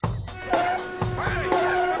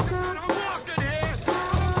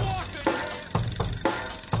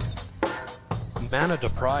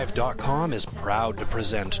ManaDeprived.com is proud to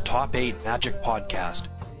present Top 8 Magic Podcast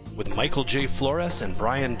with Michael J. Flores and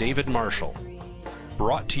Brian David Marshall.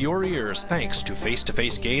 Brought to your ears thanks to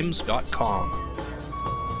FaceToFaceGames.com.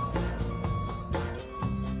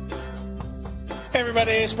 Hey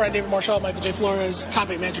everybody, it's Brian David Marshall, Michael J. Flores, Top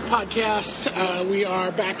 8 Magic Podcast. We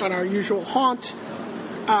are back on our usual haunt.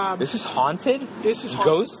 This is haunted? This is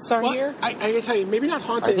haunted. Ghosts are here? I gotta tell you, maybe not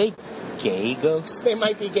haunted. Are they gay ghosts? They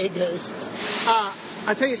might be gay ghosts.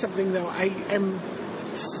 I'll tell you something though, I am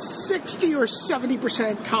 60 or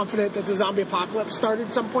 70% confident that the zombie apocalypse started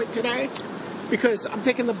at some point today. Because I'm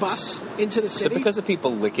taking the bus into the city. Is it because of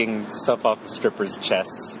people licking stuff off of strippers'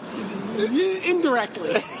 chests?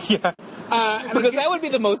 Indirectly. Yeah. Because that would be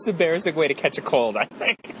the most embarrassing way to catch a cold, I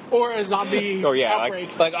think. Or a zombie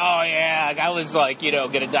outbreak. I was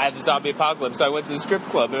gonna die of the zombie apocalypse, so I went to the strip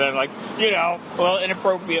club, and then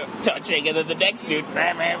inappropriate touching, and then the next dude,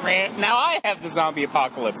 now I have the zombie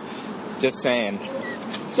apocalypse. Just saying.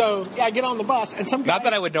 So, yeah, I get on the bus, and some guy... Not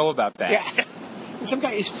that I would know about that. Yeah. And some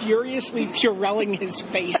guy is furiously Purelling his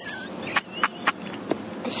face.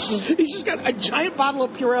 He's just got a giant bottle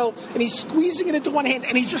of Purell, and he's squeezing it into one hand,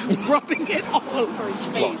 and he's just rubbing it all over his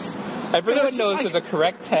face. Well, everyone knows that the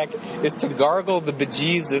correct tech is to gargle the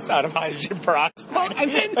bejesus out of hydrogen peroxide. Well,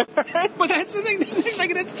 but that's the thing. The thing I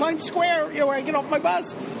get at Times Square, where I get off my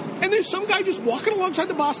bus, and there's some guy just walking alongside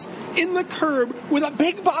the bus in the curb with a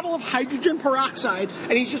big bottle of hydrogen peroxide,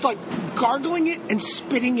 and he's just gargling it and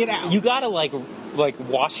spitting it out. You gotta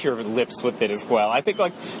wash your lips with it as well. I think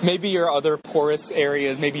maybe your other porous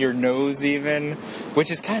areas, maybe your nose even,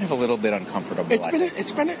 which is kind of a little bit uncomfortable.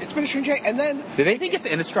 It's been a strange day. And then do they think it's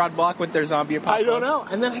Innistrad Block with their zombie apocalypse? I don't know.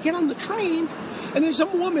 And then I get on the train, and there's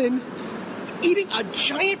some woman eating a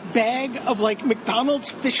giant bag of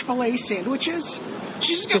McDonald's fish fillet sandwiches.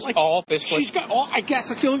 She's got all fish fillet. She's got all. I guess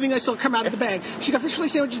that's the only thing that still come out of the bag. She got fish fillet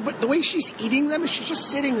sandwiches, but the way she's eating them is she's just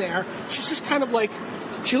sitting there. She's just kind of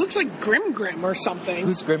she looks like Grim Grim or something.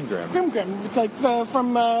 Who's Grim Grim? Grim Grim,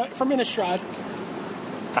 from Innistrad.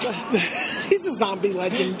 He's a zombie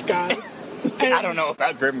legend guy. And, I don't know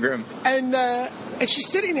about Grim Grim. And she's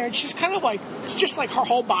sitting there, and she's kind of her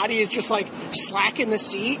whole body is just slack in the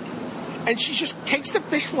seat. And she just takes the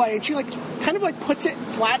fish fillet and she puts it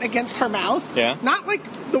flat against her mouth. Yeah. Not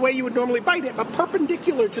the way you would normally bite it, but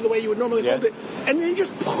perpendicular to the way you would normally hold it. And then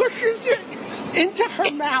just pushes it into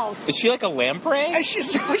her mouth. Is she like a lamprey? And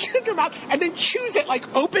she's pushing it into her mouth and then chews it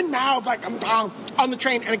open mouth, on the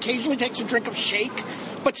train, and occasionally takes a drink of shake.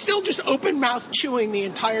 But still just open mouth chewing the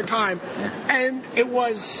entire time. And it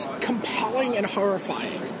was compelling and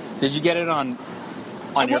horrifying. Did you get it on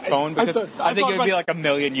your phone? Because I think it would be a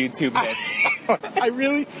million YouTube hits.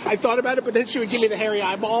 I thought about it, but then she would give me the hairy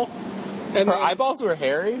eyeball. And her eyeballs were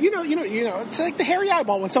hairy? You know, it's like the hairy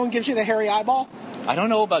eyeball. When someone gives you the hairy eyeball. I don't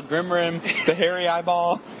know about Grim Rim, the hairy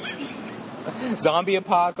eyeball, zombie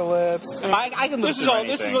apocalypse. I can listen to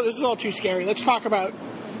anything. This is all too scary. Let's talk about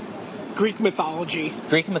Greek mythology.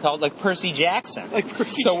 Greek mythology, like Percy Jackson.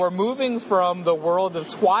 We're moving from the world of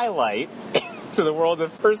Twilight to the world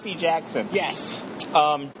of Percy Jackson. Yes.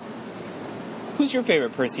 Who's your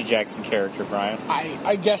favorite Percy Jackson character, Brian?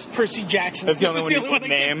 I guess Percy Jackson. That's the only one you can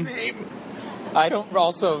name. I don't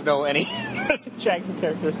also know any Percy Jackson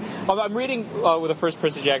characters. Although I'm reading with the first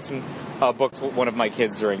Percy Jackson book to one of my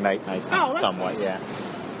kids during nights. Oh, that's somewhat, nice. Yeah.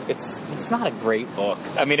 It's not a great book.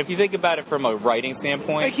 I mean, if you think about it from a writing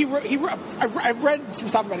standpoint, I've read some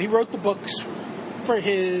stuff about it. He wrote the books for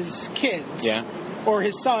his kids. Yeah. Or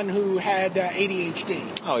his son who had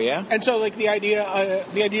ADHD. Oh yeah. And so the idea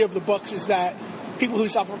of the books is that people who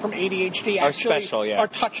suffer from ADHD actually are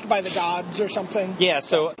touched by the gods or something. Yeah,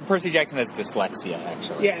 so Percy Jackson has dyslexia,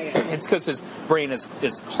 actually. Yeah. It's because his brain is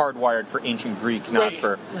hardwired for ancient Greek, not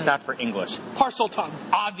for English. Parcel tongue.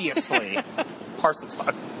 Obviously. Parcel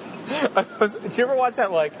tongue. Did you ever watch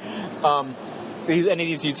that, any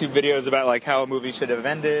of these YouTube videos about, how a movie should have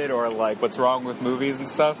ended or, what's wrong with movies and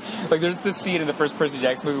stuff? There's this scene in the first Percy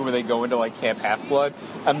Jackson movie where they go into, Camp Half-Blood,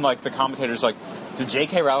 and, the commentator's did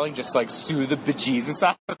J.K. Rowling just, sue the bejesus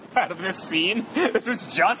out of this scene? This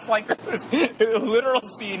is just this literal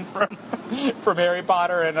scene from Harry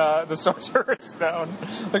Potter and the Sorcerer's Stone.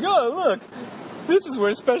 Oh, look, this is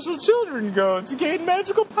where special children go to gain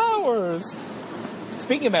magical powers.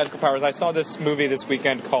 Speaking of magical powers, I saw this movie this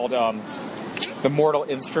weekend called The Mortal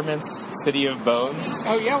Instruments, City of Bones.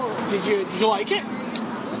 Oh, yeah? Well, did you like it?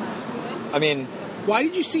 I mean... Why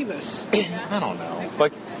did you see this? I don't know.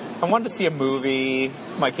 I wanted to see a movie.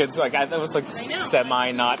 My kids, that was,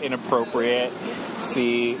 semi not inappropriate.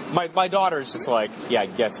 My daughter's just yeah, I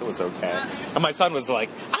guess it was okay. And my son was I'm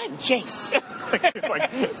Jace. It's like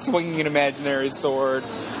swinging an imaginary sword.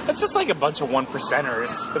 It's just like a bunch of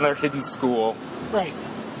 1%ers in their hidden school. Right.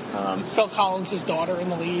 Phil Collins' daughter in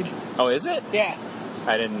the lead. Oh, is it? Yeah.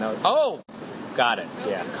 I didn't know. Oh, got it.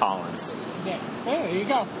 Yeah, Collins. Yeah. There you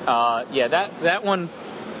go. Yeah, that one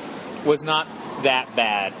was not that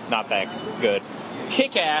bad, not that good.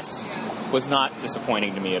 Kick-Ass was not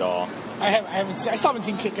disappointing to me at all. I still haven't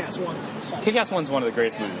seen Kick-Ass 1. So. Kick-Ass 1's one of the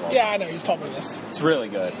greatest movies of all time. Yeah, I know. You've told me this. It's really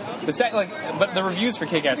good. But the reviews for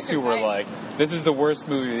Kick-Ass 2 were like, this is the worst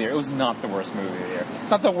movie of the year. It was not the worst movie of the year.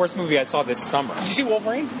 It's not the worst movie I saw this summer. Did you see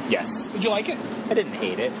Wolverine? Yes. Did you like it? I didn't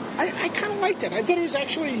hate it. I kind of liked it. I thought it was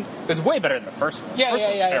actually... It was way better than the first one. Yeah, the first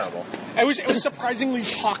one was terrible. It was surprisingly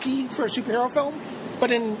talky for a superhero film,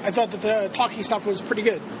 but I thought that the talky stuff was pretty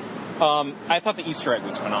good. I thought the Easter egg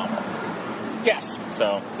was phenomenal. Yes.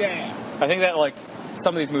 So... Yeah. I think that, like,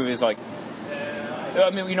 some of these movies, like... I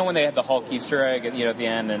mean, you know when they had the Hulk Easter egg, at the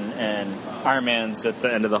end, and Iron Man's at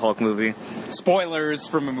the end of the Hulk movie? Spoilers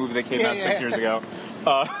from a movie that came out 6 years ago.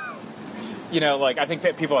 I think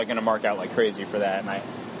that people are going to mark out like crazy for that, and I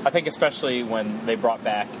think especially when they brought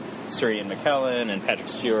back Sir Ian McKellen and Patrick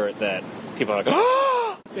Stewart, that people are like,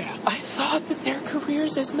 oh! Yeah. I thought that their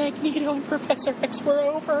careers as Magneto and Professor X were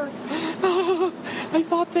over. Oh, I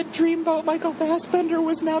thought that Dreamboat Michael Fassbender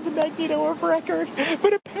was now the Magneto of record,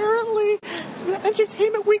 but apparently the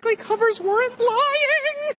Entertainment Weekly covers weren't lying.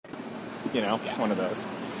 One of those.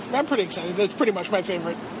 I'm pretty excited. That's pretty much my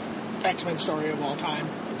favorite X-Men story of all time.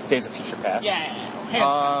 Days of Future Past. Yeah.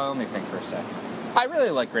 Hands down. Let me think for a second. I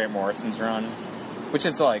really like Grant Morrison's run, which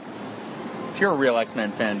is like, if you're a real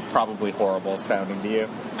X-Men fan, probably horrible sounding to you.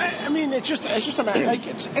 I mean, it's just a matter. Like,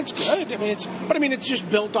 it's good. I mean, it's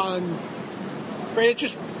just built on. Right.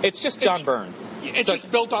 It's just John Byrne. It's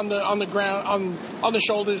just built on the ground on the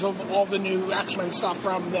shoulders of all the new X-Men stuff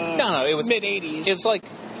from the mid '80s. It's like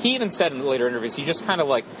he even said in later interviews, he just kind of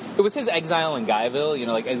like it was his Exile in Guyville,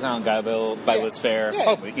 like Exile in Guyville by Liz Phair. Yeah.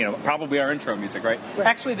 Hopefully, probably our intro music, right?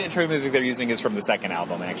 Actually, the intro music they're using is from the second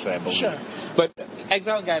album. Actually, I believe. Sure. But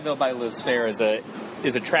Exile in Guyville by Liz Phair is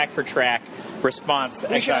a track for track response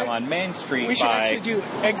to Exile on Main Street. We should actually do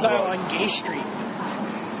Exile on Gay Street.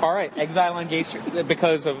 All right, Exile on Gay Street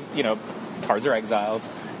because of cars are exiled.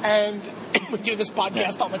 And we do this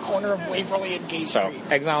podcast on the corner of Waverly and Gay Street. So,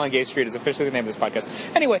 Exile on Gay Street is officially the name of this podcast.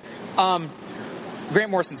 Anyway, Grant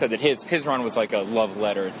Morrison said that his run was like a love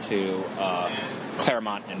letter to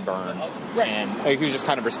Claremont and Byrne. Right. And he was just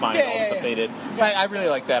kind of responding to all the stuff they did. Yeah. I really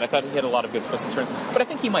like that. I thought he had a lot of good twists and turns. But I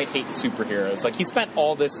think he might hate superheroes. Like, he spent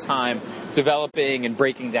all this time developing and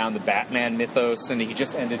breaking down the Batman mythos, and he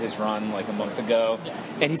just ended his run like a month ago. Yeah.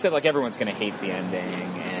 And he said, like, everyone's going to hate the ending.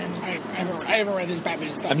 I haven't read his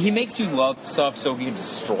Batman stuff. I mean, he makes you love stuff so he can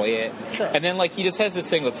destroy it. Sure. And then, like, he just has this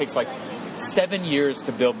thing that takes, like, 7 years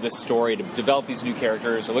to build this story, to develop these new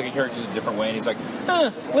characters, or look at characters in a different way. And he's like,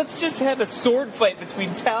 let's just have a sword fight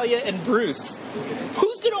between Talia and Bruce.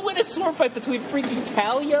 Who's going to win a sword fight between freaking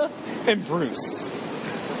Talia and Bruce?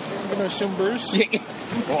 I'm going to assume Bruce.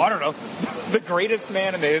 Well, I don't know. The greatest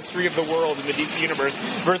man in the history of the world in the DC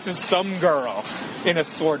Universe versus some girl in a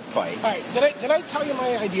sword fight. All right. Did I tell you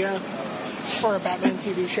my idea for a Batman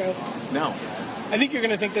TV show? No. I think you're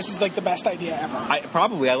going to think this is like the best idea ever. I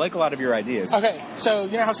like a lot of your ideas. Okay. So,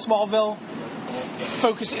 you know how Smallville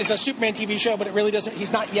is a Superman TV show, but it really doesn't,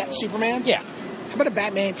 he's not yet Superman? Yeah. How about a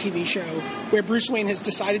Batman TV show where Bruce Wayne has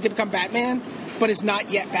decided to become Batman, but is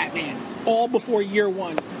not yet Batman? All before year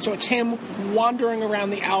one. So it's him wandering around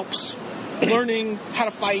the Alps, learning how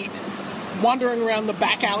to fight, wandering around the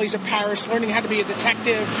back alleys of Paris, learning how to be a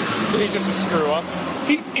detective. So he's just a screw-up?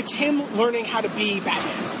 It's him learning how to be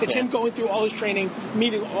Batman. It's him going through all his training,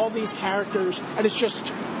 meeting all these characters, and it's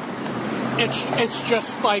just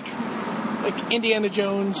like Indiana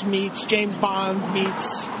Jones meets James Bond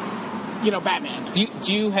meets, Batman.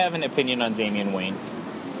 Do you have an opinion on Damian Wayne?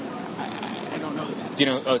 I don't know who that is. Do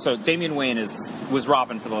you know? So Damian Wayne was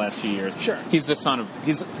Robin for the last few years. Sure. He's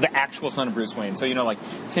the actual son of Bruce Wayne. So like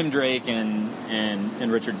Tim Drake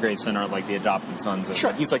and Richard Grayson are like the adopted sons of.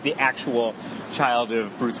 Sure. He's like the actual child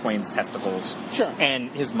of Bruce Wayne's testicles. Sure. And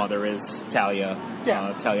his mother is Talia.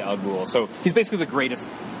 Yeah. Talia al Ghul. So he's basically the greatest.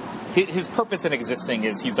 His purpose in existing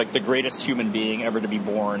is he's like the greatest human being ever to be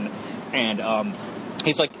born, and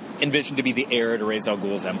he's like envisioned to be the heir to Ra's al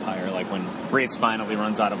Ghul's empire, like when Ra's finally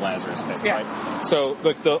runs out of Lazarus Pits, right? So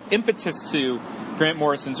the impetus to Grant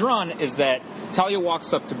Morrison's run is that Talia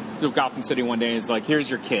walks up to Gotham City one day and is like, here's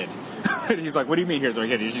your kid. And he's like, what do you mean here's our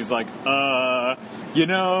kid? And she's like, some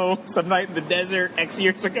night in the desert X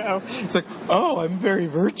years ago. It's like, oh, I'm very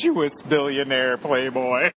virtuous billionaire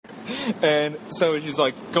playboy. And so she's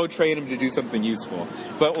like, go train him to do something useful.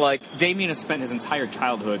 But, like, Damien has spent his entire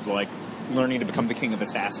childhood, like, learning to become the king of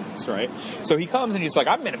assassins, right? So he comes and he's like,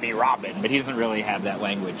 I'm going to be Robin, but he doesn't really have that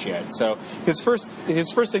language yet. So his first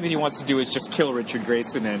thing that he wants to do is just kill Richard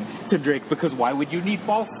Grayson and Tim Drake, because why would you need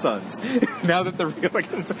false sons? Now that the real, like,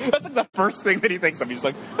 that's like the first thing that he thinks of. He's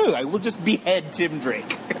like, oh, I will just behead Tim Drake.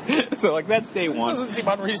 So, like, that's day one. Doesn't seem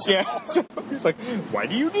unreasonable. Yeah. So he's like, why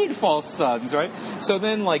do you need false sons, right? So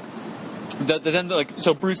then, like,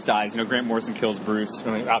 so Bruce dies. Grant Morrison kills Bruce.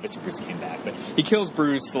 I mean, obviously Bruce came back, but he kills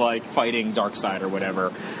Bruce, like, fighting Darkseid or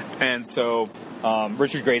whatever. And so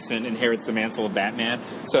Richard Grayson inherits the mantle of Batman.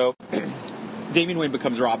 So Damian Wayne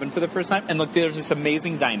becomes Robin for the first time. And look, there's this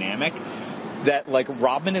amazing dynamic that, like,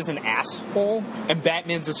 Robin is an asshole and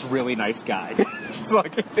Batman's this really nice guy. He's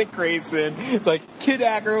like Dick Grayson. It's like kid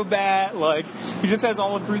acrobat. Like, he just has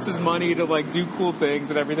all of Bruce's money to, like, do cool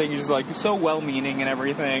things and everything. He's just, like, so well-meaning and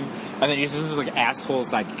everything. And then he's just like asshole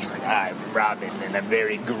sidekick. He's like, I'm Robin and I'm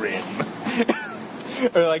very grim.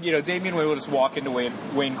 Or, like, Damian Wayne will just walk into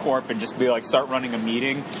Wayne Corp and just be like, start running a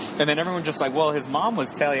meeting. And then everyone's just like, well, his mom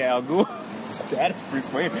was Talia al Ghul. His dad is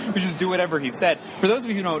Bruce Wayne. We just do whatever he said. For those of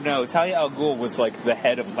you who don't know, Talia al Ghul was, like, the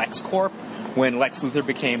head of LexCorp when Lex Luthor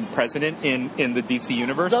became president in the DC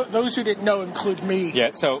universe. Those who didn't know include me. Yeah,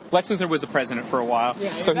 so Lex Luthor was the president for a while.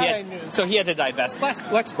 Yeah, so I knew. So he had to divest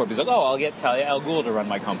LexCorp. He's like, oh, I'll get Talia al Ghul to run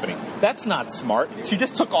my company. That's not smart. She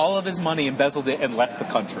just took all of his money, embezzled it, and left the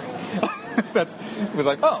country. It was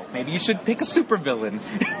like, oh, maybe you should pick a supervillain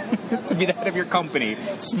to be the head of your company.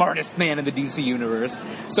 Smartest man in the DC universe.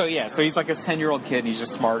 So yeah, so he's like a 10-year-old kid, and he's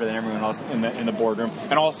just smarter than everyone else in the boardroom,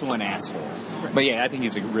 and also an asshole. But yeah, I think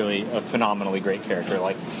he's a phenomenally great character.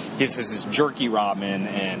 Like, he's just this jerky Robin,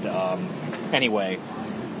 and anyway,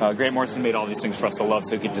 Grant Morrison made all these things for us to love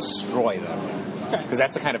so he could destroy them. Okay. Because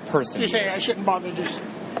that's the kind of person You're he saying is. I shouldn't bother just...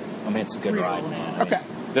 I mean, it's a good ride, man. Okay.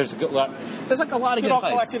 There's like a lot of good all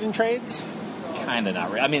fights. collected in trades? Kind of not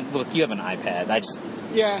really. I mean, look, you have an iPad. I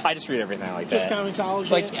just read everything like just that.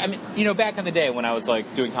 Comixology. Like, I mean, back in the day when I was,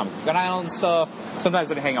 like, doing Comic Book Island and stuff,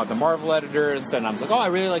 sometimes I'd hang out with the Marvel editors, and I was like, oh, I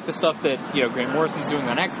really like the stuff that, Grant Morrison's doing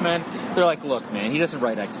on X-Men. They're like, look, man, he doesn't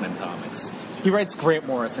write X-Men comics. He writes Grant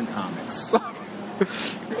Morrison comics.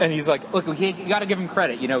 And he's like, look, you got to give him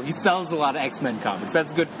credit. He sells a lot of X-Men comics.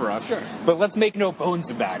 That's good for us. Sure. But let's make no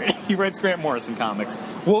bones about it. He writes Grant Morrison comics.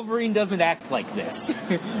 Wolverine doesn't act like this.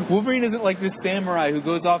 Wolverine isn't like this samurai who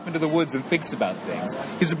goes off into the woods and thinks about things.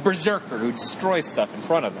 He's a berserker who destroys stuff in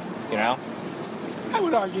front of him, I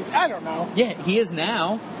would argue. I don't know. Yeah, he is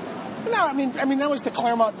now. No, I mean that was the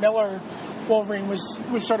Claremont Miller Wolverine was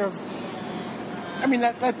sort of... I mean,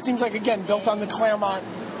 that seems like, again, built on the Claremont...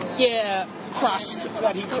 Yeah. crust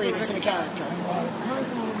that he created for the character.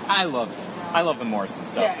 I love the Morrison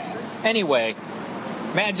stuff. Yeah. Anyway,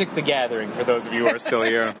 Magic the Gathering, for those of you who are still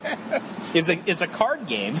here, is a card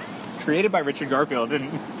game created by Richard Garfield in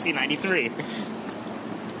 1993.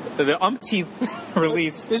 The umpteenth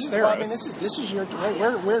release. This is year.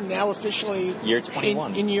 We're now officially year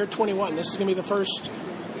 21. In year 21. This is going to be the first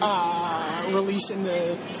release in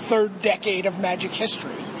the third decade of Magic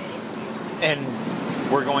history. And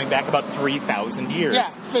we're going back about 3,000 years. Yeah,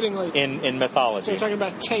 fittingly. In mythology. So we're talking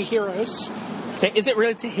about Teheros. Is it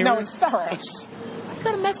really Teheros? No, it's Theros. You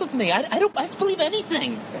gotta mess with me. I just believe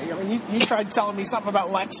anything. I mean, you tried telling me something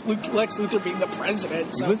about Lex Luthor being the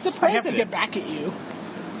president. So he was the president. I have to get back at you.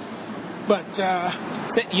 But,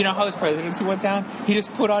 so, you know how his presidency went down? He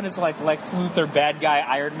just put on his, like, Lex Luthor bad guy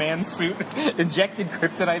Iron Man suit, injected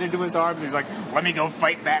kryptonite into his arms. He's like, let me go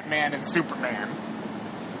fight Batman and Superman.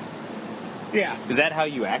 Yeah. Is that how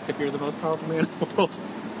you act if you're the most powerful man in the world?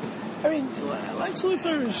 I mean, Lex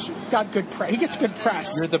Luthor's got good press. He gets good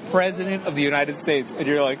press. You're the president of the United States, and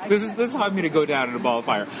you're like, this is how I'm going to go down in a ball of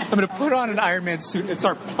fire. I'm going to put on an Iron Man suit and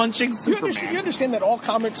start punching Superman. You understand that all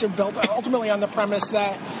comics are built ultimately on the premise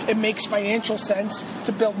that it makes financial sense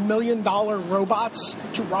to build $1 million robots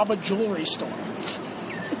to rob a jewelry store.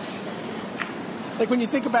 Like, when you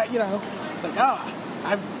think about, it's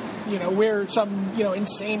like, we're some,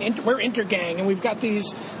 insane, we're Intergang, and we've got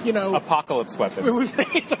these, apocalypse weapons.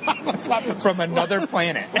 From another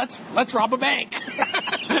planet. Let's rob a bank.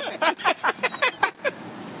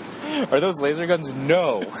 Are those laser guns?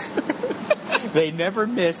 No. They never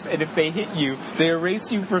miss, and if they hit you, they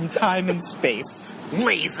erase you from time and space.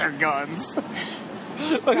 Laser guns.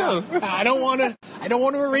 I don't want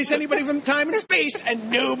to erase anybody from time and space,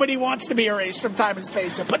 and nobody wants to be erased from time and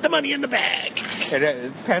space. So put the money in the bag.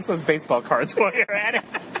 And, pass those baseball cards while you're at it.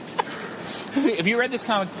 Have you read this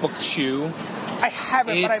comic book Chew? I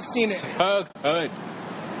haven't, but I've seen it. So good.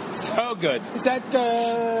 So good. Is that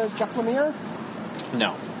Jeff Lemire?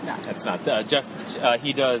 No. No. That's not. Jeff,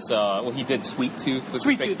 he does, he did Sweet Tooth was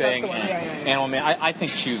Sweet his big Tooth, thing. that's the one. And Yeah. Animal Man. I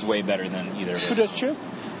think Chew's way better than either of Who those. does Chew?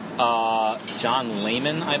 John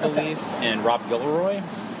Layman, I believe, and Rob Gilroy.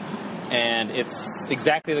 And it's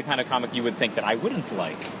exactly the kind of comic you would think that I wouldn't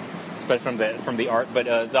like, especially from the art.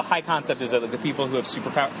 But the high concept is that the people who have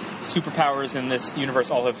superpowers in this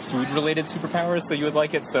universe all have food-related superpowers, so you would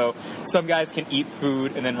like it. So some guys can eat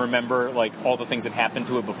food and then remember like all the things that happened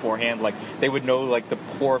to it beforehand. Like they would know like the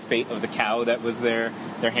poor fate of the cow that was their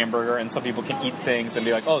hamburger, and some people can eat things and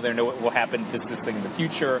be like, oh, they know what will happen to this thing in the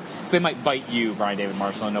future. So they might bite you, Brian David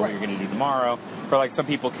Marshall, and know what you're going to do tomorrow. Or like some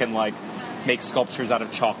people can like make sculptures out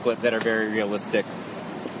of chocolate that are very realistic.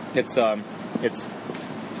 It's all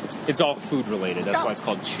food related. That's why it's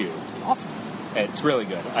called Chew. Awesome. It's really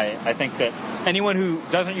good. I think that anyone who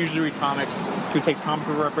doesn't usually read comics, who takes comic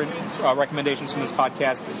recommendations from this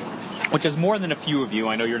podcast, which is more than a few of you,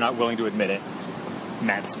 I know you're not willing to admit it,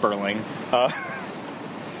 Matt Sperling,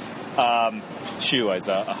 Chew is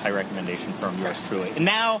a high recommendation from yours truly. And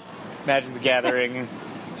now, Magic the Gathering.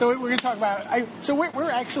 So we're going to talk about. We're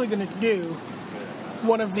actually going to do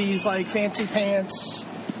one of these like fancy pants,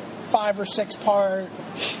 5 or 6 part,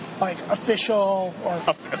 like official or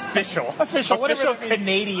official, whatever that means.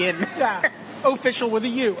 Canadian. Yeah, official with a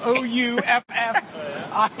U. OUFFI.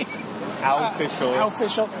 Official.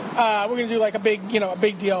 Official. We're going to do like a big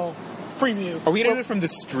deal preview. Are we going to do it from the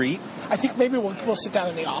street? I think maybe we'll sit down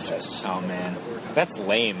in the office. Oh man, that's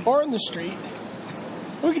lame. Or in the street.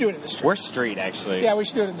 We can do it in the street. We're street, actually. Yeah, we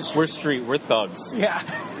should do it in the street. We're street. We're thugs. Yeah.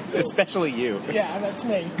 Especially you. Yeah, that's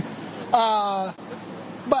me.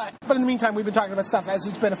 But in the meantime, we've been talking about stuff as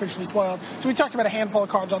it's been officially spoiled. So we talked about a handful of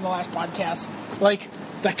cards on the last podcast, like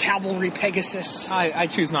the Cavalry Pegasus. I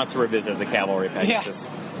choose not to revisit the Cavalry Pegasus.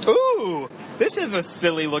 Yeah. Ooh, this is a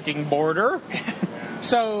silly-looking border.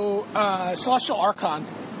 So, Celestial Archon,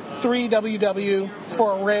 3 WW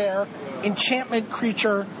for a rare enchantment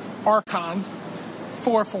creature Archon.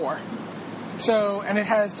 4/4. So, and it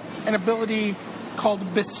has an ability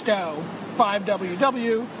called Bestow, 5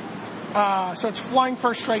 WW. So it's flying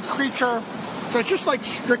first strike creature. So it's just like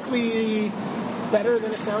strictly better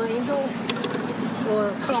than a Serra Angel,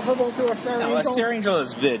 or comparable to a Serra Angel. No, a Serra Angel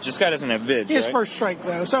is Vid. This guy doesn't have Vid. He has first strike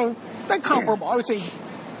though, so that's comparable. I would say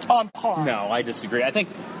on par. No, I disagree. I think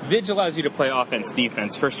Vidge allows you to play offense,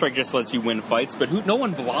 defense. First strike just lets you win fights, but no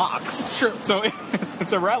one blocks. Sure. So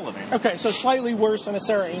it's irrelevant. Okay, so slightly worse than a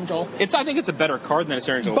Serra Angel. I think it's a better card than a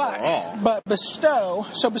Serra Angel overall. But Bestow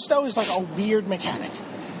is like a weird mechanic.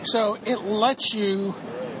 So it lets you,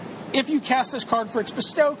 if you cast this card for its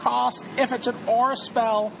Bestow cost, if it's an aura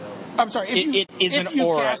spell, if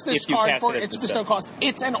you cast this card for its Bestow cost,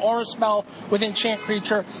 it's an aura spell with enchant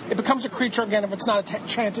creature. It becomes a creature again if it's not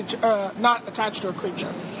not attached to a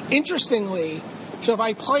creature. Interestingly, so if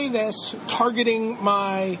I play this targeting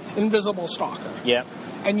my Invisible Stalker,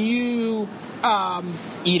 and you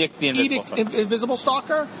Edict the Invisible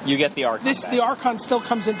Stalker, you get the Archon. The Archon still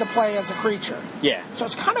comes into play as a creature. Yeah. So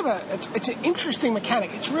it's kind of it's an interesting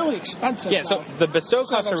mechanic. It's really expensive. Yeah. So the Bestow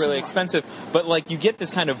costs are really expensive, but like you get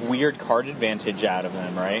this kind of weird card advantage out of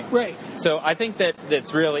them, right? Right. So I think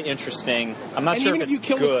that's really interesting. I'm not sure if it's you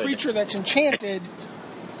kill the creature that's enchanted,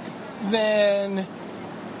 then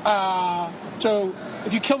so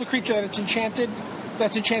if you kill the creature that's enchanted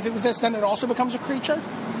with this, then it also becomes a creature.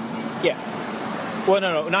 Yeah. Well,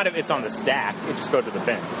 no, not if it's on the stack. It just go to the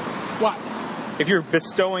bin. What? If you're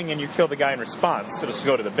bestowing and you kill the guy in response, it'll just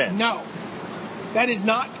go to the bin. No. That is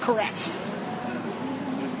not correct.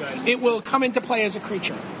 It will come into play as a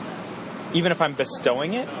creature. Even if I'm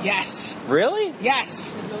bestowing it? Yes. Really?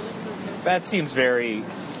 Yes. That seems very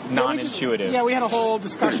non-intuitive. We had a whole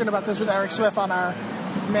discussion about this with Eric Smith on our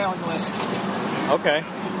mailing list. Okay.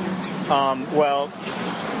 Well...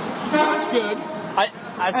 So that's good.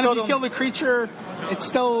 I still if you kill the creature, it's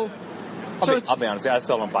still... I'll be honest, I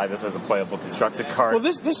still don't buy this as a playable constructed card. Well,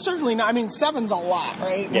 this certainly not... I mean, 7's a lot,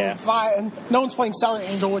 right? Yeah. 5, and no one's playing Serra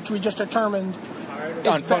Angel, which we just determined...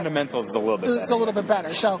 On fundamentals, it's a little bit better. It's a little bit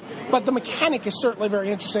better. So, but the mechanic is certainly very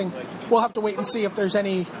interesting. We'll have to wait and see if there's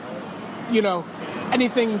any,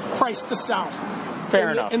 anything priced to sell.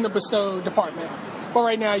 Fair enough. In the Bestow department. Well,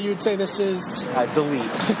 right now, you would say this is... Delete.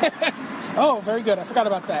 Oh, very good. I forgot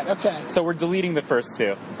about that. Okay. So we're deleting the first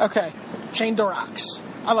two. Okay. Chain to Rocks.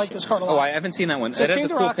 I like this card a lot. Oh, I haven't seen that one. So it has Chain a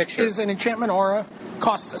to cool Rocks picture. is an enchantment aura.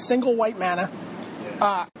 Costs a single white mana.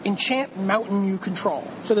 Enchant mountain you control.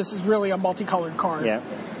 So this is really a multicolored card.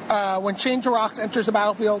 Yeah. When Chain to Rocks enters the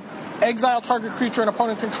battlefield, exile target creature an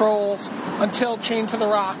opponent controls until Chain to the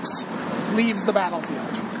Rocks leaves the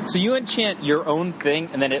battlefield. So you enchant your own thing,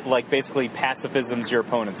 and then it like basically pacifisms your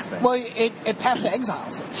opponent's thing. Well, it path to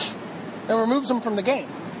exiles them. It removes them from the game.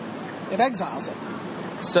 It exiles it.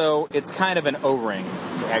 So it's kind of an O-ring,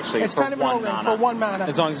 actually. It's for kind of an one O-ring mana. for 1 mana.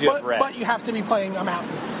 As long as you have red. But you have to be playing a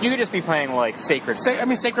mountain. You could just be playing like Sacred.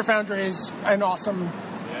 Sacred Foundry is an awesome.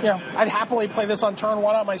 You know, I'd happily play this on turn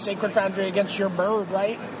 1 on my Sacred Foundry against your bird,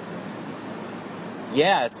 right?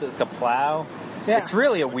 Yeah, it's like a plow. Yeah. It's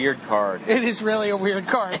really a weird card. It is really a weird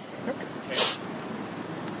card.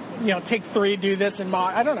 You know, take 3, do this, and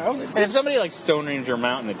mod. I don't know. And if somebody like Stone Ranger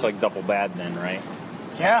Mountain, it's like double bad then, right?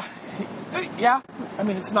 Yeah. Yeah. I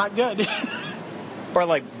mean, it's not good. Or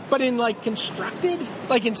like... But in, like, Constructed,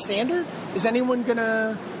 like in Standard, is anyone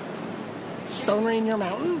gonna Stone Ranger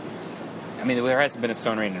Mountain? I mean, there hasn't been a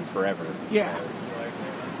Stone Ranger in forever. Yeah.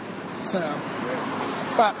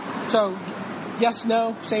 So, yes,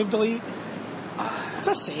 no, save, delete. It's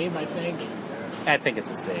a save, I think. I think it's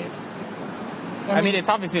a save. I mean, it's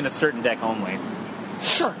obviously in a certain deck only.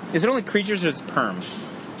 Sure. Is it only creatures or is it perm?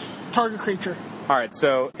 Target creature. All right,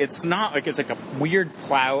 so it's not like it's like a weird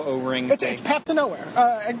plow O-ring thing. It's Path to Nowhere.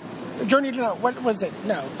 Journey to Nowhere. What was it?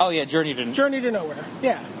 No. Oh, yeah, Journey to Nowhere.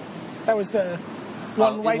 Yeah. That was the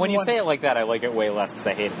one white When you one. say it like that, I like it way less because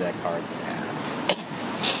I hated that card.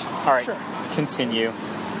 All right, Sure. Continue.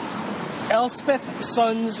 Elspeth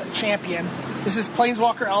Sun's Champion. This is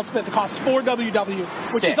Planeswalker Elspeth. It costs 4 WW,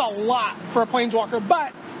 which 6. is a lot for a Planeswalker,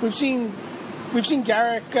 but we've seen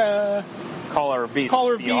Garrick Caller of Beast.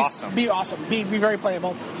 Caller of be Beast awesome. be awesome. Be very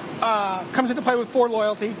playable. Comes into play with 4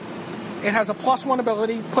 loyalty. It has a +1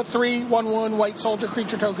 ability. Put 3 1/1 white soldier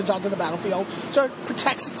creature tokens onto the battlefield. So it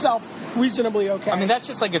protects itself reasonably okay. I mean, that's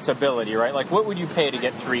just like its ability, right? Like, what would you pay to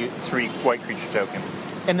get three white creature tokens?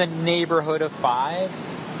 In the neighborhood of 5?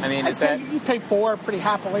 I mean, you pay 4 pretty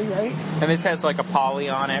happily, right? And this has like a poly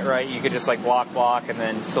on it, right? You could just like block, and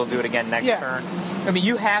then still do it again next turn. I mean,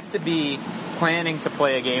 you have to be planning to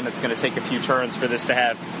play a game that's going to take a few turns for this to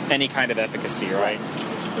have any kind of efficacy, right?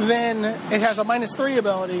 Then it has a -3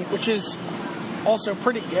 ability, which is also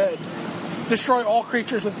pretty good. Destroy all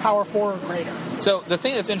creatures with power 4 or greater. So the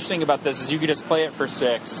thing that's interesting about this is you could just play it for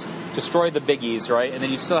 6, destroy the biggies, right? And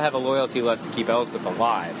then you still have a loyalty left to keep Elspeth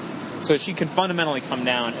alive. So she can fundamentally come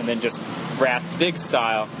down and then just wrap big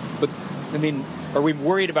style. But, I mean, are we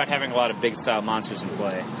worried about having a lot of big style monsters in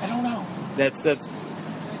play? I don't know.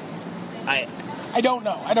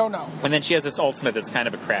 I don't know. And then she has this ultimate that's kind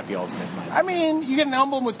of a crappy ultimate. I mean, you get an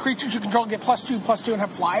emblem with creatures you control, get +2/+2 and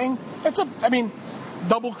have flying.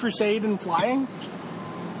 Double Crusade and flying.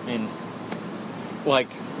 I mean, like,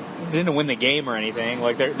 didn't win the game or anything.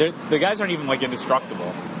 Like, the guys aren't even, like,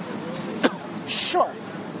 indestructible. Sure.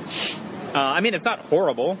 I mean, it's not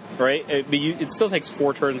horrible, right? It still takes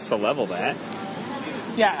 4 turns to level that.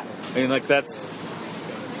 Yeah. I mean, like, that's...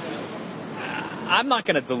 I'm not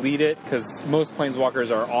going to delete it because most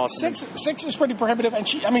Planeswalkers are awesome. 6 is pretty prohibitive, and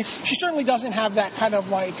she certainly doesn't have that kind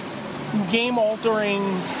of, like,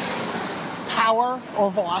 game-altering power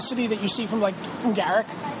or velocity that you see from Garrick.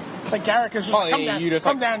 Like, Garrick is just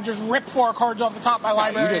come down, just rip 4 cards off the top of my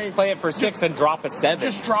library. You just play it for 6 and drop a 7.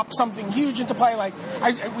 Just drop something huge into play. Like,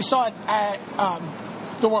 we saw it at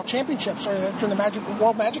the World Championships or during the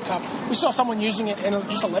World Magic Cup. We saw someone using it in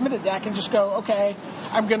just a limited deck and just go, okay,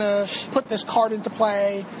 I'm going to put this card into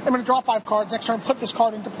play. I'm going to draw 5 cards. Next turn, put this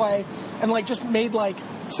card into play. And, like, just made,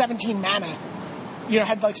 17 mana.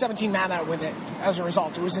 Had, 17 mana with it as a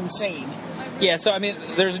result. It was insane. Yeah, so, I mean,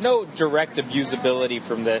 there's no direct abusability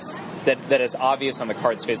from this that is obvious on the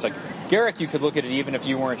card's face. Like, Garrick, you could look at it even if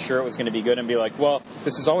you weren't sure it was going to be good and be like, well,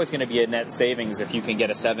 this is always going to be a net savings if you can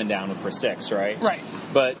get a 7 down for 6, right? Right.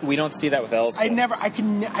 But we don't see that with Elspeth. I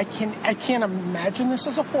can't imagine this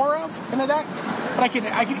as a 4-of in a deck, but I can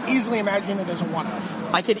easily imagine it as a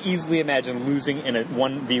 1-of. I could easily imagine losing in a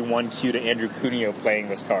 1v1 queue to Andrew Cuneo playing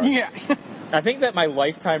this card. Yeah. I think that my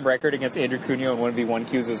lifetime record against Andrew Cuneo in 1v1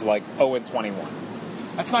 queues is 0-21.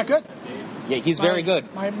 That's not good. Yeah, he's very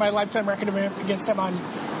good. My lifetime record against him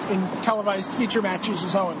in televised feature matches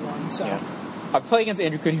is 0-1. So. Yeah. I play against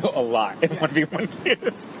Andrew Cuneo a lot in 1v1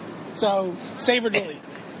 queues. So, save or delete?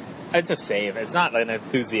 It's a save. It's not an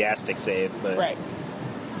enthusiastic save, but... Right.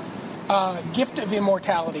 Gift of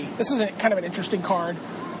Immortality. This is kind of an interesting card.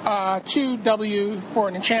 2W for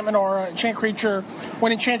an enchantment aura, enchant creature.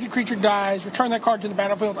 When enchanted creature dies, return that card to the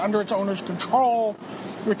battlefield under its owner's control.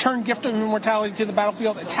 Return Gift of Immortality to the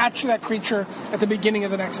battlefield attached to that creature at the beginning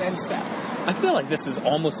of the next end step. I feel like this is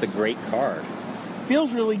almost a great card.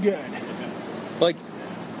 Feels really good. Like,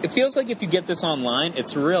 it feels like if you get this online,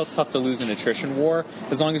 it's real tough to lose an attrition war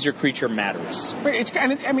as long as your creature matters.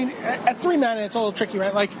 At 3 mana, it's a little tricky,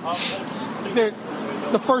 right? Like,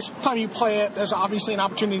 the first time you play it, there's obviously an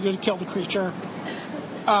opportunity to kill the creature.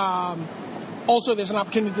 Also, there's an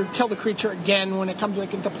opportunity to kill the creature again when it comes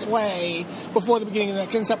into play before the beginning of the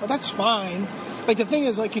next instep, but that's fine. Like, the thing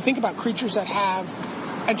is, like, you think about creatures that have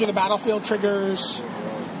enter the battlefield triggers.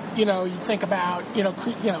 You think about,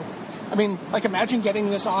 I mean, like, imagine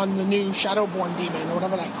getting this on the new Shadowborn Demon or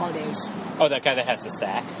whatever that card is. Oh, that guy that has to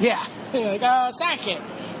sack? Yeah. You're like, sack it.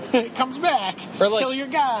 It comes back. Or like, kill your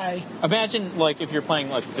guy. Imagine, like, if you're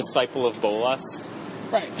playing, like, Disciple of Bolas.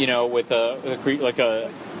 Right. With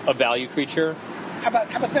a value creature. How about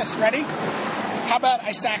this? Ready? How about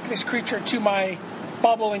I sack this creature to my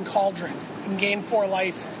Bubbling Cauldron and gain 4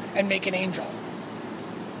 life and make an angel?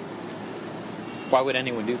 Why would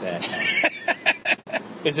anyone do that?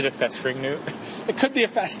 Is it a Festering Newt? It could be a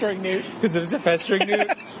Festering Newt. Because if it's a Festering Newt,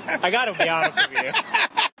 I gotta be honest with you.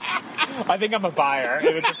 I think I'm a buyer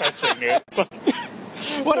if it's a Festering Newt.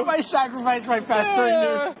 What if I sacrifice my Festering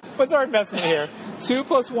Newt? What's our investment here? 2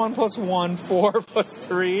 + 1 + 1, 4 +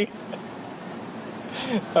 3.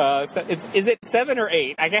 Is it 7 or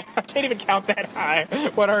 8? I can't even count that high.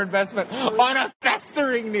 What our investment on a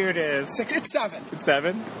Festering Newt is? It's 7. It's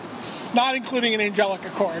 7? Not including an Angelic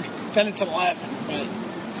Accord. Then it's an 11.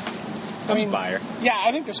 But I mean, buyer. Yeah,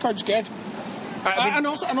 I think this card's good. And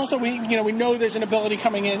also, we know there's an ability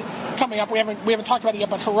coming up. We haven't talked about it yet,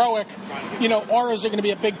 but Heroic, auras are going to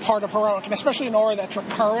be a big part of Heroic, and especially an aura that's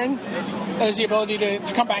recurring. That has the ability to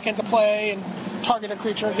come back into play and target a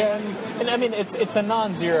creature again. And I mean, it's a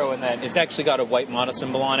non-zero in that it's actually got a white mana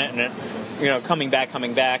symbol on it, and it, coming back.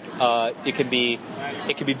 It can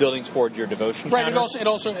be building toward your devotion. Right. Counters. It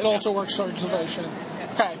also works towards devotion.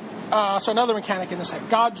 Okay. So another mechanic in this set: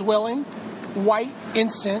 God's Willing. White,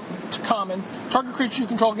 instant, to common. Target creature you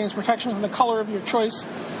control gains protection from the color of your choice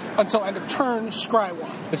until end of turn. Scry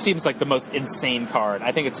 1. This seems like the most insane card.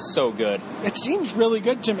 I think it's so good. It seems really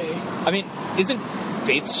good to me. I mean, isn't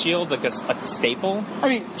Faith's Shield like a staple? I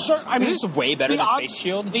mean, it's way better than Faith's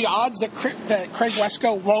Shield. The odds that Craig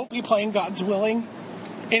Wesco won't be playing God's Willing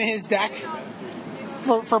in his deck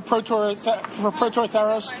for Pro Tour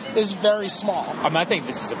Theros is very small. I think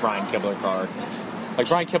this is a Brian Kibler card. Like,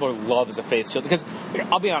 Brian Kibler loves a Faith Shield. Because,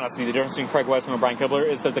 I'll be honest with you, the difference between Craig Wesco and Brian Kibler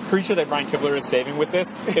is that the creature that Brian Kibler is saving with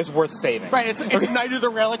this is worth saving. Right, it's Knight of the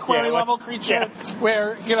Reliquary level creature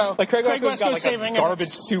where, like Craig Wesco's got like saving a garbage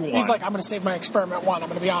 2-1. He's like, I'm going to save my Experiment 1, I'm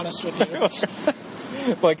going to be honest with you.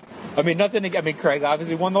 Craig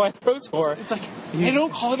obviously won the last Pro Tour. It's like, they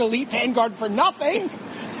don't call it Elite Vanguard for nothing.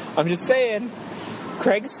 I'm just saying,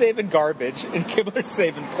 Craig's saving garbage and Kibler's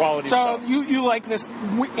saving quality stuff. So you like this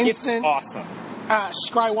instant... It's awesome.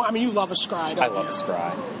 Scry 1. I mean, you love a Scry, don't you? I love a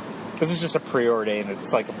Scry. This is just a preordained.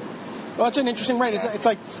 It's like well, it's an interesting right. It's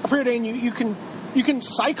like a preordained. You can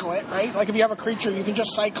cycle it, right? Like if you have a creature, you can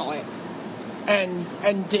just cycle it and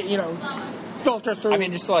filter through. I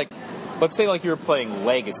mean, just like let's say like you were playing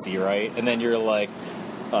Legacy, right? And then you're like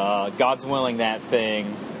God's Willing that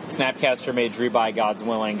thing. Snapcaster Mage rebuy God's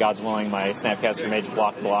Willing my Snapcaster Mage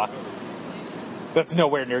block. That's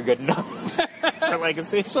nowhere near good enough for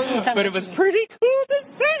Legacy. But it was pretty cool to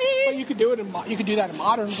see. But you could do it you could do that in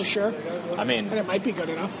Modern for sure. I mean, and it might be good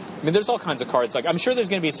enough. I mean, there's all kinds of cards. Like I'm sure there's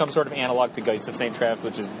going to be some sort of analog to Geist of St. Traft,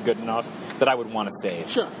 which is good enough that I would want to save.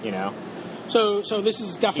 Sure. So this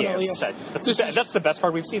is definitely that's the best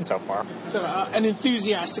card we've seen so far. So an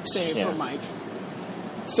enthusiastic save from Mike.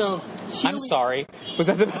 So I'm sorry. Was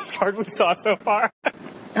that the best card we saw so far? All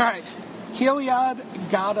right. Heliod,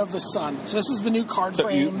 God of the Sun. So this is the new card frame.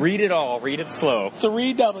 So you read it all. Read it slow.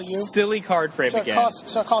 3W. Silly card frame again.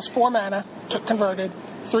 It costs 4 mana, converted.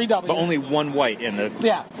 3W. But only 1 white in the...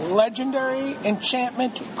 Yeah. Legendary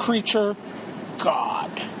enchantment creature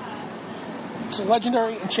God. It's a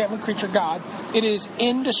legendary enchantment creature God. It is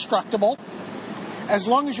indestructible. As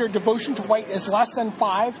long as your devotion to white is less than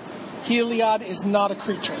 5, Heliod is not a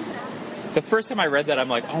creature. The first time I read that, I'm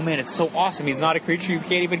like, oh man, it's so awesome. He's not a creature, you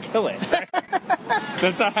can't even kill it.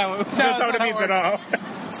 That's not how it means at all.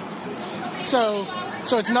 So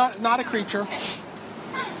it's not a creature.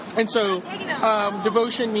 And so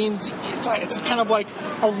devotion means it's kind of like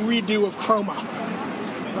a redo of Chroma.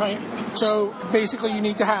 Right? So basically you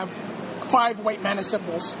need to have 5 white mana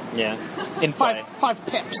symbols. Yeah. In play. 5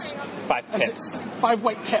 pips. 5 pips. 5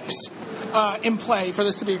 white pips in play for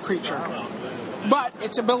this to be a creature. But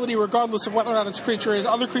its ability, regardless of whether or not it's a creature, is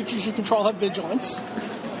other creatures you control have vigilance,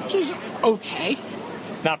 which is okay.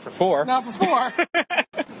 Not for 4. Not for 4.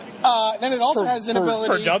 Then it also has an ability...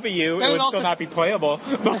 For W, it would still not be playable.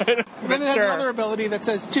 But then it has another ability that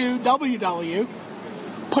says 2 WW.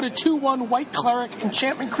 Put a 2/1 white cleric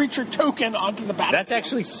enchantment creature token onto the battlefield. That's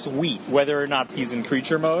actually sweet, whether or not he's in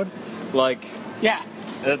creature mode. Like... Yeah.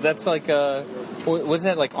 That's like wasn't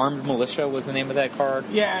that like Armed Militia was the name of that card?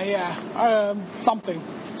 Yeah. Something.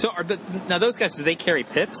 So now those guys, do they carry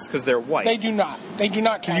pips because they're white? They do not. They do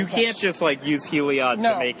not carry You can't pips. just like use Heliod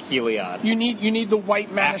to make Heliod. You need the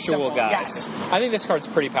white mana Actual symbol. guys. Yes. I think this card's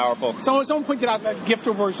pretty powerful. Someone pointed out that Gift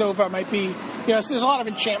of Orzhova might be, so there's a lot of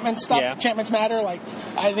enchantment stuff. Yeah. Enchantments matter. Like,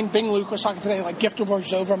 I think Bing Luke was talking today, like, Gift of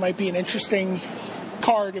Orzhova might be an interesting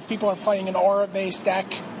card if people are playing an aura-based deck,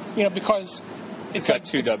 because It's got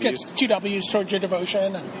two Ws. Gets 2 Ws towards your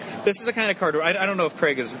devotion. This is the kind of card where I don't know if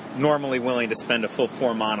Craig is normally willing to spend a full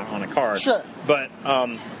 4 mana on a card. Sure. But,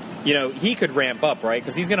 he could ramp up, right?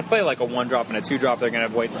 Because he's going to play like a 1-drop and a 2-drop. They're going to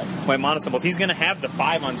have white mana symbols. He's going to have the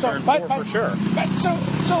 5 on turn 4 for sure.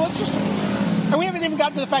 So let's just... And we haven't even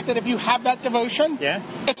gotten to the fact that if you have that devotion,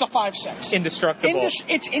 it's a 5/6. Indestructible.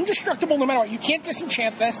 It's indestructible no matter what. You can't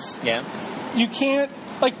disenchant this. Yeah. You can't...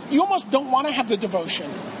 you almost don't want to have the devotion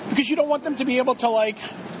because you don't want them to be able to,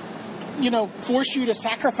 force you to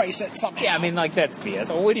sacrifice it somehow. Yeah, I mean, that's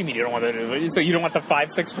BS. Oh, what do you mean you don't want that? So you don't want the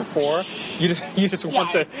 5/6 for 4? You just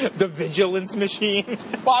want the vigilance machine?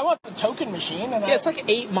 Well, I want the token machine. And it's like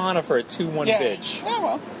 8 mana for a 2/1 Vig. Yeah,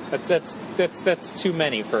 well. That's too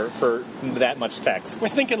many for that much text. We're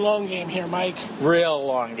thinking long game here, Mike. Real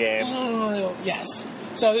long game. Yes.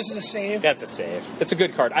 So this is a save? That's a save. It's a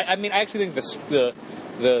good card. I actually think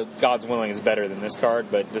the God's Willing is better than this card,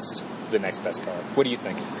 but this is the next best card. What do you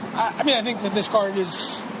think? I think that this card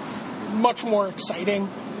is much more exciting.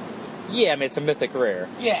 Yeah, it's a mythic rare.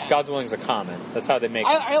 Yeah. God's Willing is a common. That's how they make it.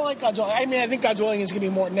 I like God's Willing. I think God's Willing is going to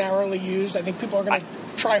be more narrowly used. I think people are going to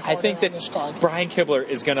try harder on this card. Brian Kibler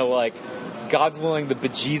is going to God's Willing the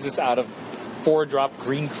bejesus out of 4-drop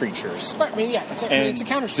green creatures. Right, it's a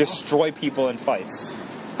counter spell. Destroy people in fights.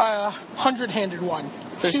 100-handed one.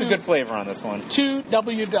 There's some good flavor on this one. 2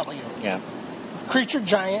 WW. Yeah. Creature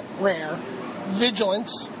giant, rare.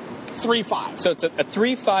 Vigilance, 3/5. So it's a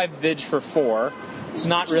 3/5 Vig for 4. It's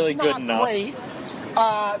not really good enough. Great.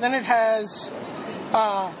 Then it has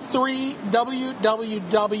 3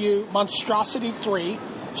 WWW Monstrosity 3.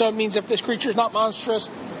 So it means if this creature is not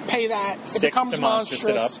monstrous, pay that. It 6 becomes to monstrous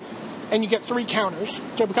it up. And you get 3 counters.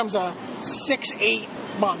 So it becomes a 6/8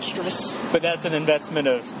 monstrous. But that's an investment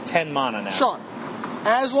of 10 mana now. Sure.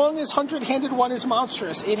 As long as 100-handed one is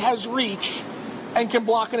monstrous, it has reach and can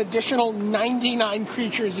block an additional 99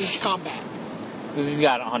 creatures each combat. Because he's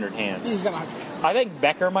got 100 hands. He's got 100 hands. I think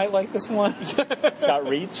Becker might like this one. It's got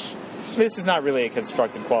reach. This is not really a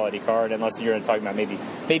constructed quality card unless you're talking about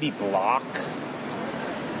maybe block.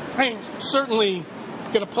 I mean, certainly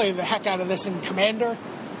going to play the heck out of this in Commander.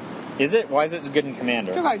 Is it? Why is it good in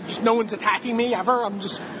Commander? Because no one's attacking me ever. I'm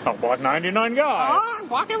just... I'll block 99 guys.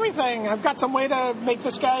 Block everything. I've got some way to make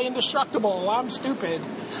this guy indestructible. I'm stupid.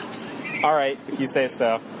 All right, if you say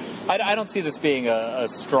so. I don't see this being a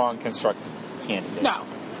strong construct candidate. No.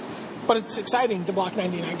 But it's exciting to block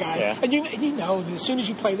 99 guys. Yeah. And you know that as soon as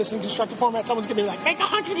you play this in constructed format, someone's going to be like, make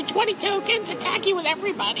 120 tokens, attack you with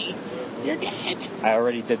everybody. You're dead. I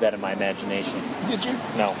already did that in my imagination. Did you?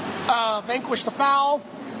 No. Vanquish the Foul.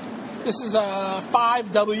 This is a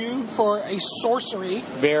 5W for a sorcery.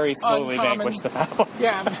 Very slowly Uncommon. vanquish the Foul.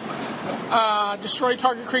 Yeah. Destroy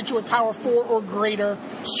target creature with power 4 or greater.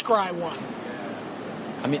 Scry 1.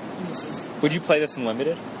 I mean, would you play this in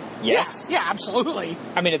Limited? Yes. Yeah, absolutely.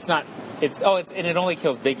 I mean, it's not... and it only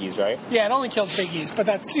kills biggies, right? Yeah, it only kills biggies, but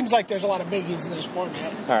that seems like there's a lot of biggies in this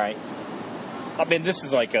format. All right. I mean, this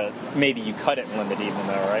is like maybe you cut it in Limited even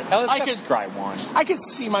though, right? Oh, let's scry 1. I could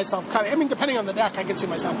see myself cutting. I mean, depending on the deck, I could see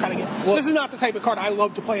myself cutting it. Well, this is not the type of card I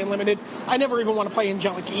love to play in Limited. I never even want to play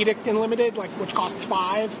Angelic Edict in Limited, which costs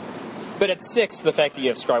 5. But at 6, the fact that you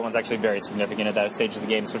have Scry 1 is actually very significant at that stage of the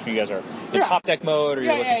game, especially if you guys are in top deck mode or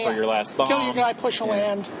you're looking for your last bomb. Kill your guy, push a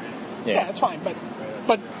land. Yeah, it's fine.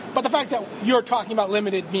 But the fact that you're talking about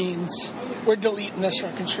Limited means we're deleting this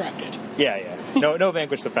from Constructed. Yeah. No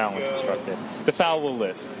Vanquish the Foul in Constructed. The Foul will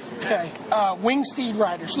live. Okay. Wingsteed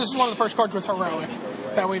Rider. So this is one of the first cards with Heroic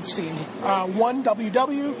that we've seen. 1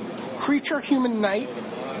 WW, Creature Human Knight,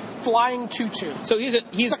 Flying 2/2. So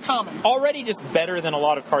he's a common. Already just better than a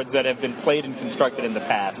lot of cards that have been played and constructed in the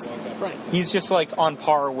past. Right. He's just on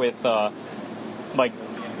par with that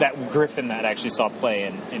Griffin that actually saw play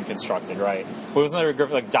in constructed, right? Well, wasn't there a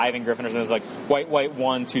Griffin Diving Griffin or something? It was white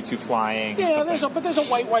 1/2/2 flying. Yeah, there's a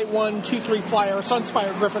white 1/2/3 flyer,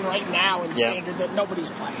 Sunspire Griffin right now in Standard that nobody's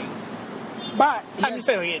playing. But I'm just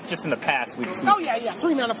saying, just in the past we've seen.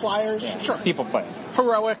 3 mana flyers. Yeah, sure. People play.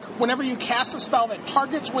 Heroic. Whenever you cast a spell that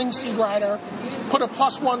targets Wingsteed Rider, put a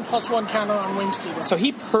 +1/+1 counter on Wingsteed Rider. So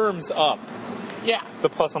he perms up. Yeah. The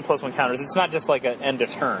 +1/+1 counters. It's not just like an end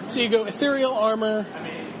of turn. So you go Ethereal Armor.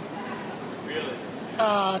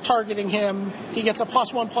 targeting him, he gets a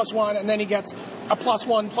 +1/+1, and then he gets a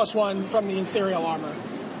 +1/+1 from the Ethereal armor.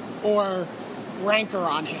 Or Rancor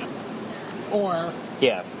on him. Or...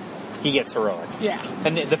 Yeah. He gets heroic. Yeah.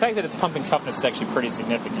 And the fact that it's pumping toughness is actually pretty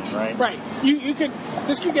significant, right? Right. You could...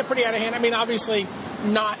 This could get pretty out of hand. I mean, obviously,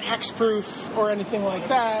 not hexproof or anything like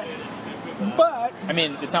that. But... I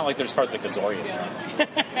mean, it's not like there's cards like Azorius Charm.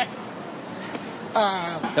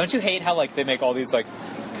 Don't you hate how, like, they make all these, like,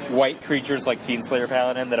 white creatures like Fiendslayer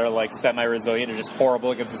Paladin that are, like, semi-resilient or just horrible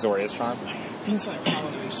against Azorius Charm? Fiendslayer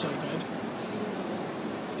Paladin is so good.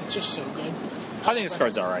 It's just so good. I think this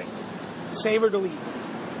card's alright. Save or delete?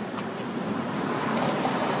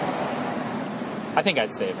 I think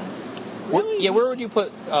I'd save him. Really? Where would you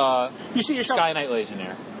put you see yourself Sky Knight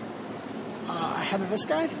Legionnaire? Ahead of this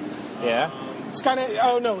guy? Yeah? Sky Knight...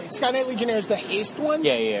 Oh, no, wait. Sky Knight Legionnaire is the haste one?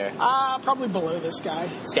 Yeah. Probably below this guy.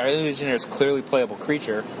 Sky Knight Legionnaire is clearly a playable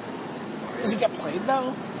creature. Does he get played,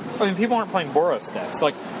 though? I mean, people aren't playing Boros decks.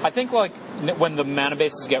 Like, I think, like, when the mana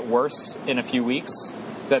bases get worse in a few weeks,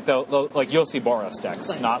 that they'll like, you'll see Boros decks,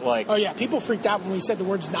 right. not like... Oh, yeah, people freaked out when we said the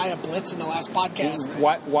words Naya Blitz in the last podcast.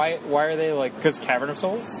 Why are they, like... Because Cavern of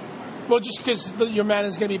Souls? Well, just because your mana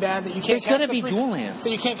is going to be bad, that you can't There's going to be dual lands.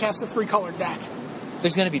 That you can't cast a 3-colored deck.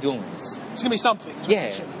 There's going to be dual lands. It's going to be something.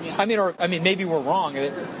 Yeah. I mean, maybe we're wrong.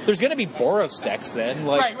 There's going to be Boros decks then.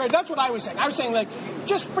 Like, right. That's what I was saying. I was saying, like,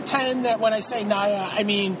 just pretend that when I say Naya, I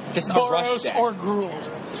mean just Boros or Gruul.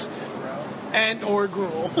 Or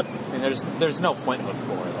Gruul. I mean, there's no Flinthoof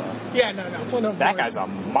Gore, though. Yeah, no. Flinthoof That guy's a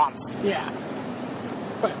monster. Yeah.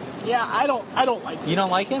 But, yeah, I don't like this You don't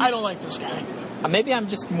guy. like him? I don't like this guy. Maybe I'm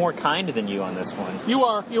just more kind than you on this one. You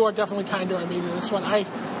are definitely kinder on me than this one.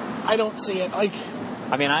 I don't see it. Like...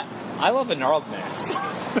 I mean, I love a Gnarled Mass.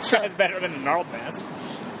 This guy's better than a Gnarled Mass.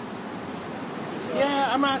 Yeah,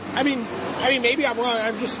 I'm not... I mean, maybe I'm wrong.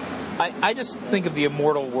 I'm just... I just think of the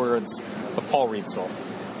immortal words of Paul Rietzl.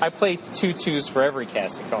 I play 2/2s for every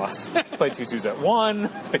casting cost. Play 2/2s at 1,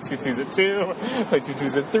 play 2/2s at 2, play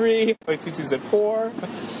 2/2s at 3, play 2/2s at 4.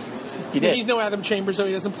 He did. He's no Adam Chambers, so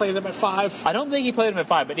he doesn't play them at 5. I don't think he played them at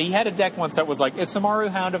 5, but he had a deck once that was like Isamaru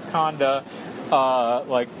Hound of Kanda,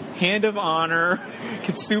 like Hand of Honor,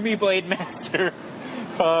 Katsumi Blade Master,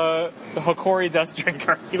 Hokori Dust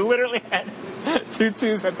Drinker. He literally had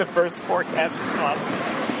 2/2s at the first 4 casting costs.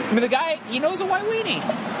 I mean, the guy, he knows a white weenie.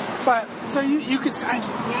 But, so you could...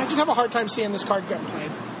 I just have a hard time seeing this card getting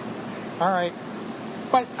played. All right.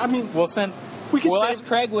 But, I mean... We'll save... ask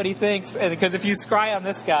Craig what he thinks, because if you scry on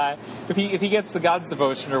this guy, if he gets the God's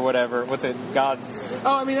Devotion or whatever, what's it, God's...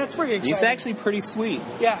 Oh, I mean, that's pretty exciting. He's actually pretty sweet.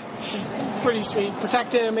 Yeah, pretty sweet.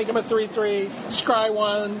 Protect him, make him a 3/3, scry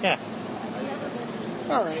 1. Yeah.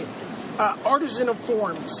 All right. Artisan of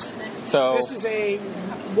Forms. So... This is a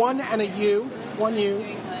 1 and a U, 1U,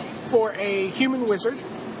 for a human wizard.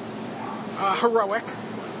 Heroic.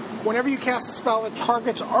 Whenever you cast a spell that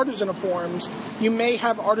targets Artisan of Forms, you may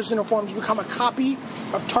have Artisan of Forms become a copy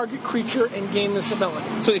of target creature and gain this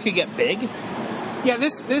ability. So it could get big? Yeah,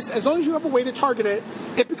 this as long as you have a way to target it,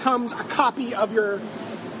 it becomes a copy of your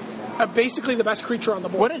basically the best creature on the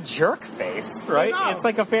board. What a jerk face, right? It's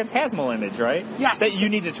like a phantasmal image, right? Yes. That you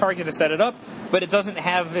need to target to set it up, but it doesn't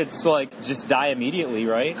have its, like, just die immediately,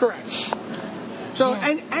 right? Correct. So,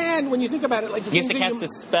 and when you think about it, like... You have to cast a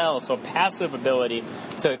spell, so a passive ability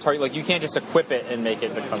to target... Like, you can't just equip it and make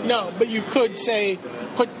it become... No, but you could, say,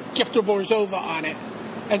 put Gift of Orzhova on it,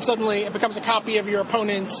 and suddenly it becomes a copy of your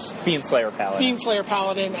opponent's... Fiendslayer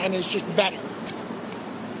Paladin, and is just better.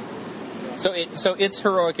 So its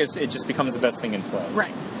heroic is it just becomes the best thing in play.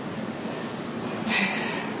 Right.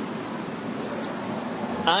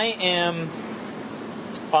 I am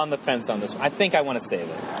on the fence on this one. I think I want to save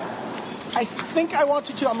it. I think I want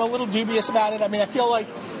to too. I'm a little dubious about it. I mean, it feels like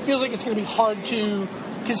it's going to be hard to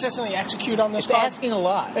consistently execute on this. It's asking a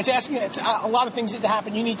lot. It's a lot of things need to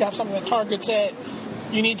happen. You need to have something that targets it.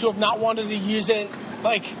 You need to have not wanted to use it.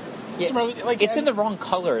 It's in the wrong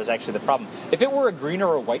color is actually the problem. If it were a green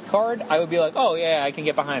or a white card, I would be like, oh yeah, I can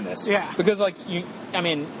get behind this. Yeah. Because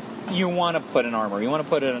you want to put an armor, you want to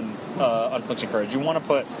put an unflinching courage, you want to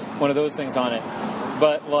put one of those things on it.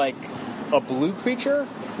 But like a blue creature,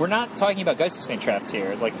 we're not talking about Geist of St. Traft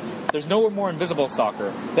here. Like, there's no more Invisible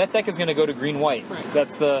Stalker. That deck is going to go to green-white. Right.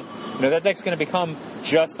 That's that deck's going to become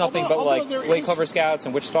just nothing but Blade Clover Scouts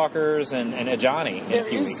and Witch Stalkers and Ajani in a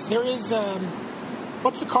few weeks. There is,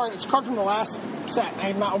 what's the card? It's a card from the last set.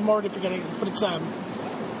 I'm already forgetting, but it's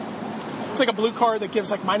like a blue card that gives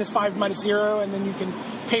like -5, -0, and then you can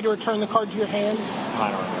pay to return the card to your hand. I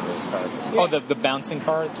don't remember this card. Yeah. Oh, the bouncing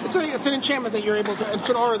card? It's an enchantment that you're able to... It's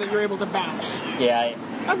an aura that you're able to bounce. Yeah.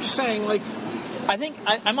 I'm just saying, like... I think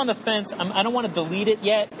I'm on the fence. I don't want to delete it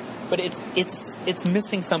yet, but it's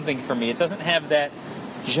missing something for me. It doesn't have that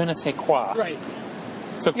je ne sais quoi. Right.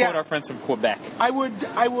 So quote our friends from Quebec. I would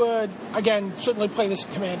again certainly play this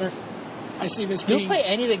in Commander. I see this being... You'll play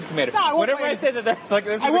anything in Commander. No, I won't Whenever I say that's like,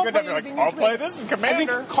 this is a good time, you're like, I'll play this in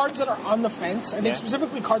Commander. I think cards that are on the fence,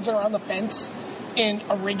 specifically cards that are on the fence in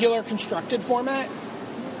a regular constructed format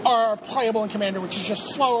are playable in Commander, which is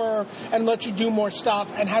just slower and lets you do more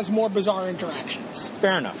stuff and has more bizarre interactions.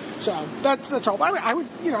 Fair enough. So that's all. I would,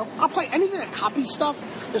 I'll play anything that copies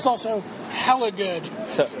stuff. It's also hella good.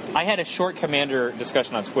 So I had a short Commander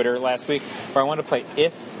discussion on Twitter last week where I wanted to play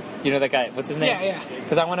If. You know that guy? What's his name? Yeah.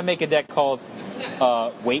 Because I want to make a deck called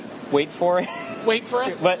Wait for It. Wait for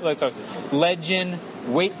it? Legend,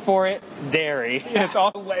 Wait for It, Dairy. Yeah. It's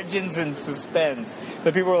all legends and suspends.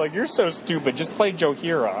 The people are like, you're so stupid. Just play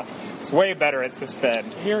Johira. It's way better at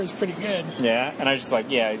suspend. Johira's pretty good. Yeah, and I was just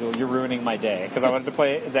like, yeah, you're ruining my day. Because I wanted to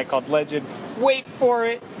play a deck called Legend, Wait for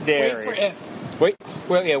It, Dairy. Wait for If.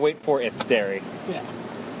 Wait for If, Dairy. Yeah.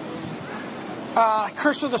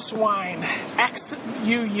 Curse of the Swine.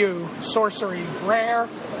 XUU. Sorcery. Rare.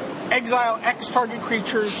 Exile X target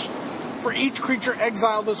creatures. For each creature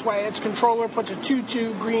exiled this way, its controller puts a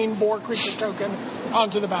 2/2 green boar creature token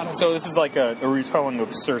onto the battlefield. So this is like a retelling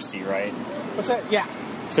of Circe, right? What's that? Yeah.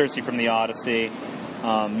 Circe from the Odyssey,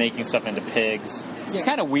 making stuff into pigs. Yeah. It's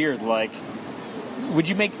kind of weird, like, would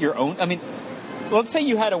you make your own? I mean, let's say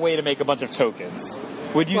you had a way to make a bunch of tokens.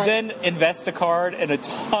 Would you then invest a card and a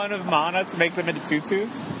ton of mana to make them into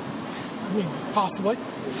 2/2s? I mean, possibly.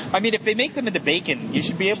 I mean, if they make them into bacon, you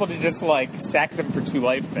should be able to just, like, sack them for 2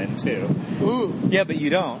 life then, too. Ooh. Yeah, but you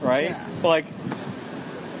don't, right? Yeah. Like,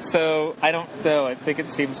 so, I don't know. I think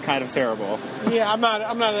it seems kind of terrible. Yeah, I'm not.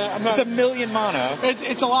 It's 1 million mana.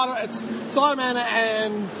 It's a lot of mana,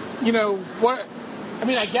 and, what... I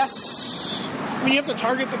mean, I guess... I mean, you have to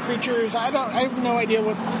target the creatures. I have no idea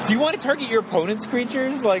what... Do you want to target your opponent's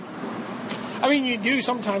creatures? Like... I mean, you do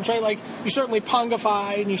sometimes, right? Like, you certainly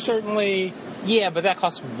Pongify, and you certainly... Yeah, but that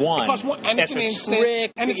costs 1. It costs 1, and it's an instant.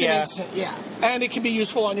 Trick. And it's an instant, yeah. And it can be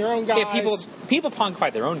useful on your own guys. Yeah, people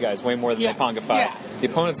Pongify their own guys way more than they Pongify the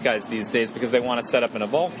opponent's guys these days because they want to set up an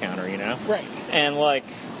evolve counter, Right. And, like,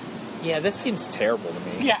 yeah, this seems terrible to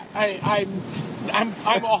me. Yeah,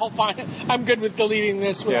 I'm all fine. I'm good with deleting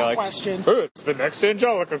this without question. Oh, it's the next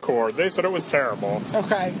Angelica card. They said it was terrible.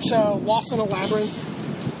 Okay, so Lost in a Labyrinth.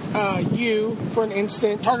 You, for an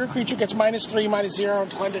instant, target creature gets -3, -0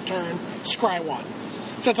 until end of turn. Scry 1.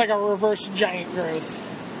 So it's like a reverse giant growth.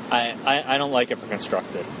 I don't like it for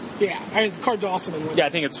constructed. Yeah, the card's awesome in limited. Yeah, I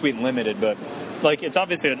think it's sweet and limited, but like it's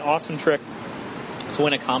obviously an awesome trick to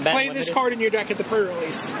win a combat. Play this card in your deck at the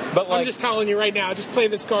pre-release. But I'm just telling you right now, just play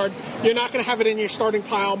this card. You're not going to have it in your starting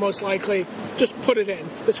pile, most likely. Just put it in.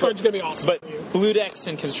 This card's going to be awesome but for you. Blue decks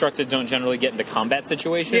and constructed don't generally get into combat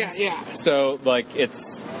situations. Yeah. So, like,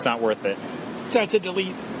 it's not worth it. So that's a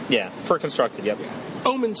delete. Yeah, for constructed, yep. Yeah.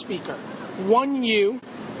 Omen Speaker. 1U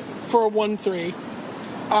for a 1/3.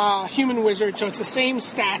 Human Wizard, so it's the same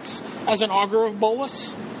stats as an Augur of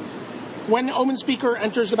Bolas. When Omen Speaker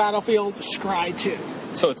enters the battlefield, scry 2.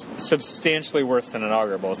 So it's substantially worse than an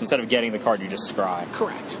Augur Bolas. Instead of getting the card, you just scry.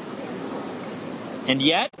 Correct. And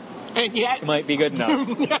yet... It might be good enough.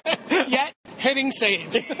 Yet, hitting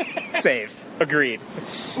save. Save. Agreed.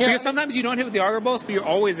 Because sometimes you don't hit with the Augur Bolas, but you're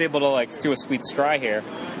always able to, like, do a sweet scry here.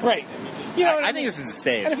 Right. I think this is a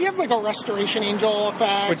save. And if you have, like, a Restoration Angel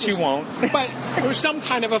effect... Which you won't. But there's some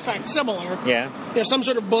kind of effect similar. Yeah. Some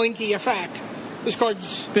sort of blinky effect. This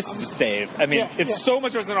is a save. I mean, it's so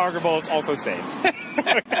much worse than Augur Bolas, also save.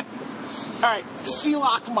 All right.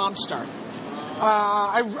 Sealock Monster.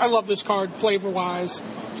 I love this card, flavor-wise.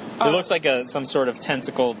 It looks like some sort of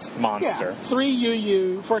tentacled monster. Yeah. 3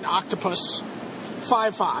 UU for an octopus.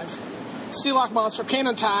 5/5. Sealock Monster can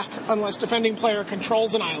attack unless defending player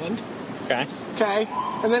controls an island. Okay.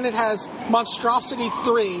 And then it has Monstrosity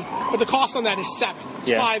 3, but the cost on that is 7.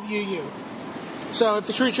 It's 5 UU. So if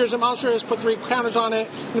the creature is a monstrous, put 3 counters on it,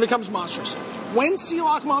 and it becomes monstrous. When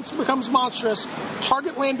Sealock Monster becomes monstrous,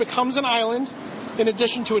 target land becomes an island in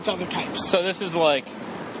addition to its other types. So this is like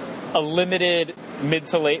a limited mid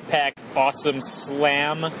to late pack awesome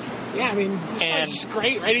slam. Yeah, I mean, this guy's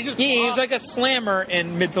great, right? He's like a slammer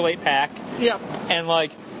in mid to late pack. Yep. And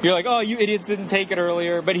like, you're like, oh, you idiots didn't take it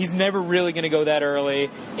earlier, but he's never really going to go that early,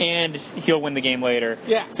 and he'll win the game later.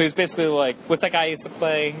 Yeah. So he's basically like, what's that guy I used to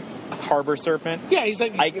play? Harbor Serpent? Yeah, he's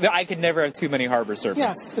like... I could never have too many Harbor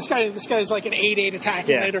Serpents. Yeah, this guy's like an 8/8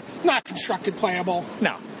 attacking later. Not constructed playable.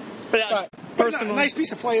 No. But personally... Nice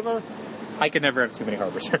piece of flavor. I could never have too many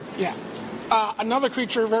Harbor Serpents. Yeah. Another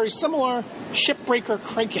creature very similar, Shipbreaker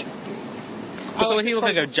Kraken. So like he his look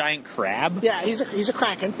like cards. a giant crab? Yeah, he's a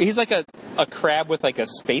kraken He's like a crab with like a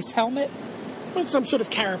space helmet? with some sort of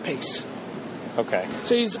carapace. Okay.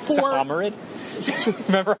 So he's It's a 4. hominid?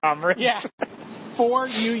 Remember hominids? Yeah, 4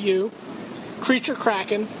 UU, creature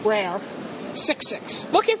kraken, rare,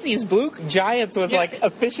 6/6. Look at these blue giants with Yeah. like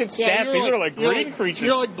efficient Yeah, stats. These are like green creatures. You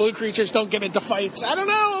know, like blue creatures don't get into fights. I don't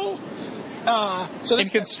know. So In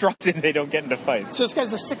this constructed, they don't get into fights. So this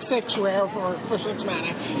guy's a 6/6 rare for 6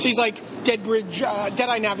 mana. She's like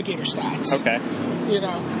Deadeye Navigator stats. Okay. You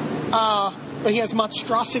know. But he has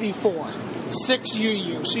Monstrosity 4, 6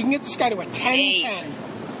 UU. So you can get this guy to a 10/10.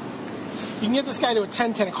 You can get this guy to a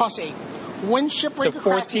 10/10. It costs 8. When Shipbreaker So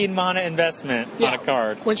 14 mana investment on a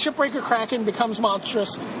card. When Shipbreaker Kraken becomes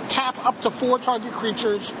monstrous, tap up to 4 target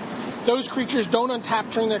creatures. Those creatures don't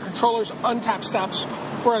untap during their controller's untap steps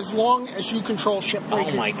for as long as you control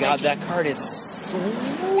Shipbreaker. Oh my god, that card is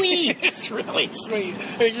sweet. It's really sweet.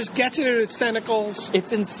 And it just gets into its tentacles.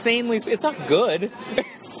 It's insanely. It's not good.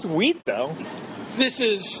 It's sweet though. This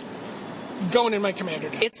is going in my commander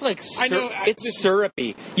deck. It's like I know, it's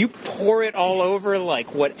syrupy. You pour it all over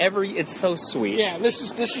like whatever. It's so sweet. Yeah, this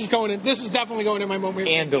is going in. This is definitely going in my moment.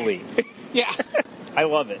 And delete. Yeah, I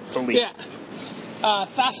love it. Delete. yeah.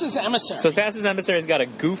 Thassa's Emissary. So Thassa's Emissary's got a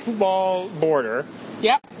goofball border.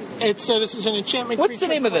 Yep. So this is an enchantment. What's the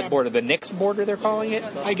creature name of that crab. border? The Nyx border they're calling it?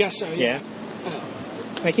 I guess so. Yeah.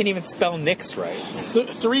 I can't even spell Nyx right.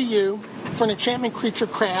 3U for an enchantment creature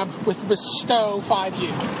crab with bestow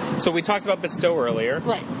 5U. So we talked about bestow earlier.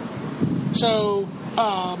 Right. So,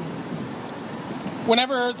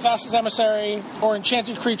 whenever Thassa's Emissary or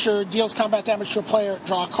enchanted creature deals combat damage to a player,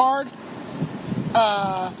 draw a card.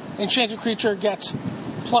 Enchanted creature gets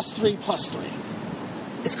 +3/+3.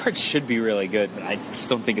 This card should be really good, but I just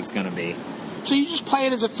don't think it's going to be. So you just play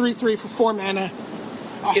it as a 3/3 for 4 mana.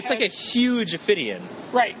 It's like a huge Ophidian.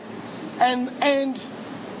 Right. And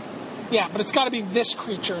yeah, but it's got to be this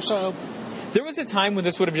creature. So There was a time when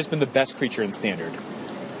this would have just been the best creature in Standard.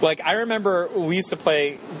 Like, I remember we used to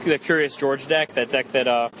play the Curious George deck, that deck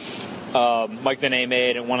that Mike Dene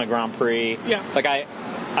made and won a Grand Prix. Yeah. Like, I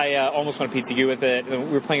almost won a PTQ with it. We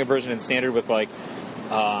were playing a version in Standard with, like,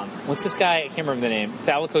 what's this guy? I can't remember the name.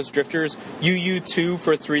 Thalicos Drifters. UU2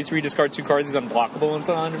 for 3/3, discard 2 cards. He's unblockable and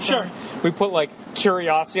so on. Sure. We put, like,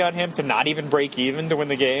 Curiosity on him to not even break even to win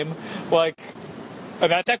the game. Like,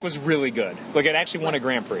 and that deck was really good. Like, it actually won a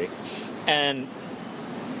Grand Prix. And,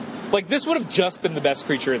 like, this would have just been the best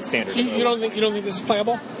creature in Standard. you don't think this is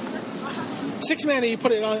playable? 6 mana, you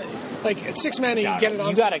put it on. Like at 6 mana, you get it on.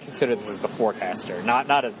 You got to consider this as the Forecaster, not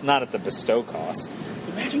at the bestow cost.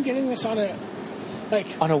 Imagine getting this on a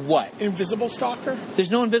On a what? invisible stalker.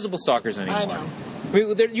 There's no invisible stalkers anymore. I know. I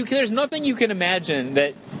mean, there's nothing you can imagine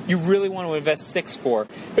that you really want to invest 6 for.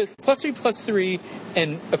 But +3/+3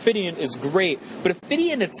 and Ophidian is great, but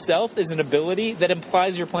Ophidian itself is an ability that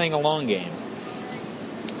implies you're playing a long game.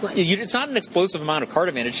 Right. It's not an explosive amount of card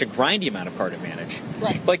advantage; it's a grindy amount of card advantage.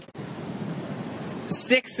 Right. Like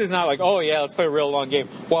 6 is not like, oh yeah, let's play a real long game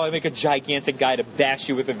while I make a gigantic guy to bash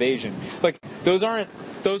you with evasion. Like those aren't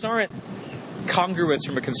congruous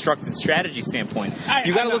from a constructed strategy standpoint.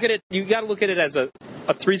 You got to look at it. You got to look at it as a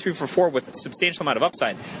 3/3 for 4 with a substantial amount of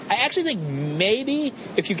upside. I actually think maybe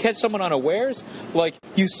if you catch someone unawares, like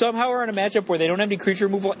you somehow are in a matchup where they don't have any creature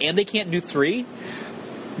removal and they can't do 3,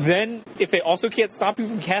 then if they also can't stop you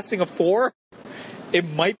from casting a 4, it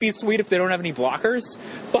might be sweet if they don't have any blockers.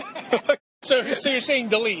 So you're saying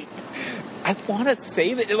delete? I want to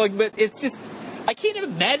save it, like, but it's just I can't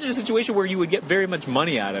imagine a situation where you would get very much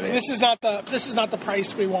money out of it. This is not the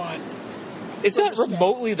price we want. It's not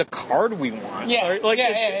remotely the card we want. Yeah, Like,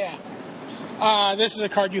 yeah. This is a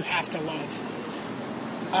card you have to love.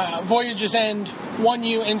 Voyage's End,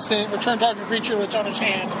 1U instant, return target creature to its owner's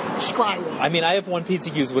hand, scry 1. I mean, I have won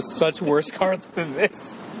PTQs with such worse cards than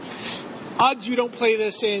this. Odds you don't play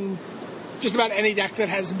this in just about any deck that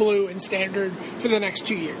has blue in Standard for the next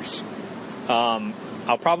 2 years.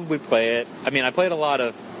 I'll probably play it. I mean, I played a lot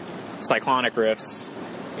of Cyclonic Rifts,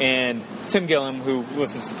 and Tim Gillum, who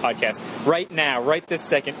listens to the podcast, right this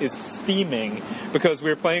second, is steaming because we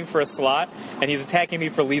were playing for a slot, and he's attacking me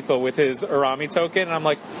for lethal with his Urami token, and I'm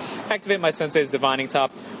like, activate my Sensei's Divining Top,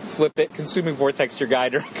 flip it, Consuming Vortex your guy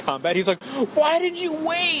during combat. He's like, why did you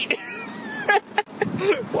wait?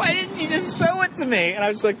 Why didn't you just show it to me? And I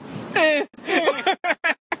was like,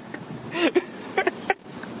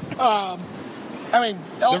 I mean,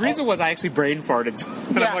 The reason was I actually brain farted.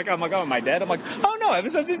 And Yeah. I'm like, oh, am I dead? I'm like, oh no, I have a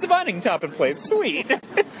Senses Divining top in place. Sweet.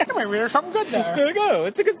 maybe there's something good there. There we go.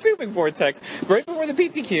 It's a consuming vortex. Right before the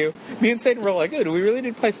PTQ, me and Satan were like, oh, do we really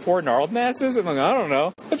need to play 4 gnarled masses? I'm like, I don't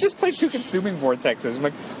know. Let's just play 2 consuming vortexes. I'm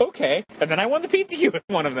like, okay. And then I won the PTQ with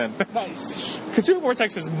one of them. Nice. Consuming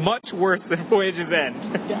vortex is much worse than Voyage's End.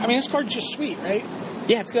 Yeah, I mean, this card's just sweet, right?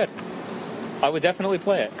 Yeah, it's good. I would definitely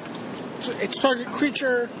play it. So it's target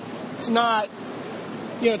creature. It's not,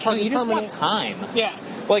 target You just want permanent. time. Yeah.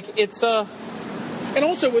 Like, it's And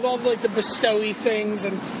also with all the bestowy things,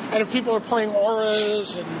 and if people are playing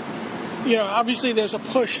auras, and obviously there's a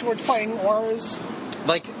push towards playing auras.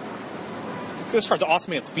 like, this card's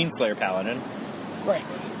awesome against Fiendslayer Paladin. Right.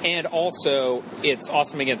 And also, it's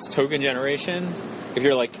awesome against token generation. If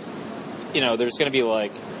you're like, there's going to be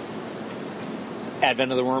like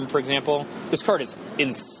Advent of the Worm, for example. This card is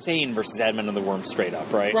insane versus Advent of the Worm straight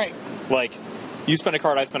up, right? Right. Like, you spend a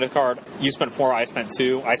card, I spend a card. You spend 4, I spend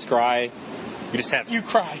 2. I scry. You just have... You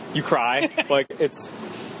cry. You cry. Like, it's...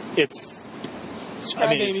 Scry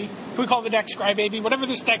Baby. We call the deck Scry Baby. Whatever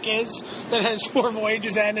this deck is that has 4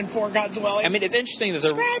 Voyages End and 4 God's Dwelling. I mean, it's interesting that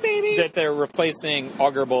Scry Baby. they're replacing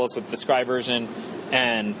Augur Bolus with the Scry version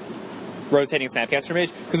and rotating Snapcaster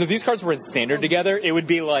Mage. Because if these cards were in Standard together, it would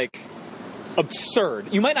be, like,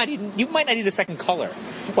 absurd. You might not need a second color.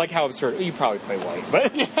 Like, how absurd. You probably play white,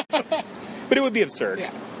 but... But it would be absurd.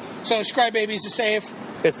 Yeah. So Scry Baby's a save.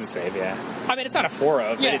 This is a save, yeah. I mean, it's not a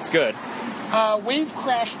 4-0, but it's good. Wave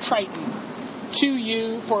Crash Triton.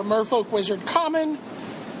 2U for Merfolk Wizard Common.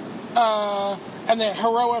 And then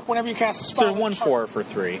Heroic, whenever you cast a spell... So 1-4 for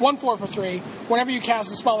 3. 1-4 for 3. Whenever you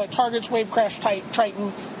cast a spell that targets Wave Crash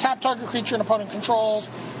Triton, tap target creature and opponent controls.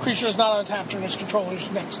 Creature is not untapped during its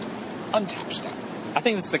controller's next untap step. I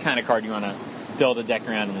think this is the kind of card you want to build a deck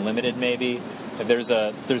around in Limited, maybe. There's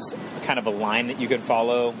kind of a line that you could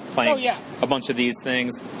follow playing a bunch of these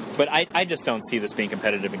things, but I just don't see this being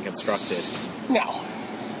competitive and constructed. No,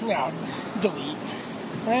 delete.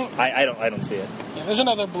 Right? I don't see it. Yeah, there's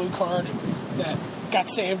another blue card that got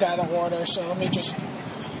saved out of order, so let me just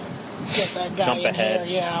get that guy Jump in ahead.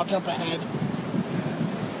 here. Yeah, I'll jump ahead.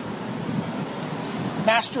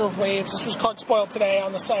 Master of Waves. This was card spoiled today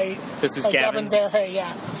on the site. This is Gavin Gavin's. Verhey,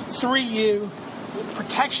 yeah. 3U.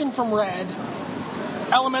 Protection from red.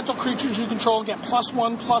 Elemental creatures you control get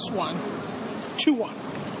 +1/+1. 2/1.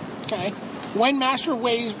 Okay? When Master of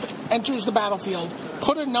Waves enters the battlefield,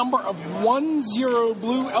 put a number of 1/0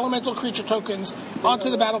 blue elemental creature tokens onto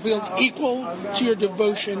the battlefield equal to your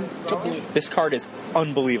devotion to blue. This card is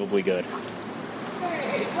unbelievably good.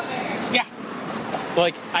 Yeah.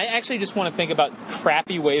 Like, I actually just want to think about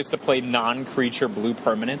crappy ways to play non-creature blue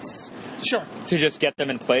permanents. Sure. To just get them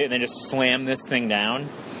in play and then just slam this thing down.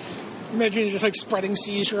 Imagine you're just like spreading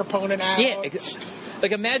seas your opponent out. Yeah.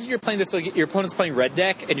 Like, imagine you're playing this, like, your opponent's playing red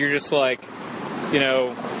deck, and you're just like,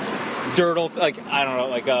 Dirtle, like, I don't know,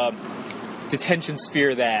 like, Detention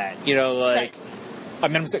Sphere that, like... Right. I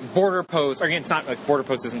mean, I'm saying border post. Again, it's not like border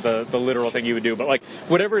post isn't the literal thing you would do, but like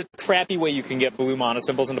whatever crappy way you can get blue mana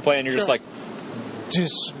symbols into play, and you're just like,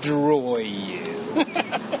 destroy you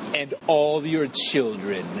and all your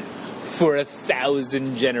children for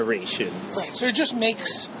 1,000 generations. Right. So it just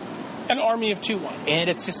makes an army of 2/1. And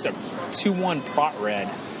it's just a 2/1 prot red.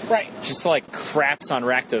 Right. Just like craps on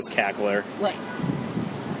Rakdos Cackler. Right.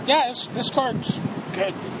 Yeah, this card's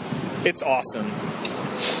good. It's awesome.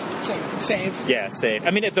 Save. Yeah, save.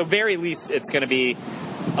 I mean, at the very least, it's going to be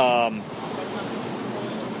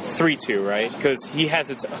 3/2, right? Because he has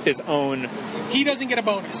his own... He doesn't get a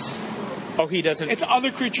bonus. Oh, he doesn't... It's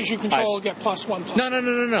other creatures you control get +1/+1.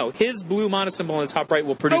 No. His blue mana symbol on the top right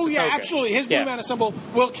will produce a token. Absolutely. His blue mana symbol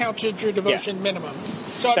will count to your devotion minimum.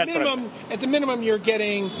 So at the minimum, you're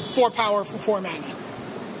getting 4 power for 4 mana.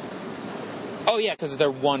 Oh, yeah, because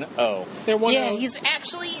they're 1/0. They're 1/0. Yeah, he's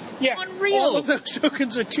actually unreal. All of those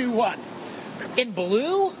tokens are 2/1. In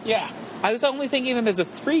blue? Yeah. I was only thinking of him as a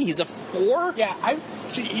 3. He's a 4? Yeah.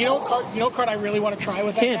 You know what card I really want to try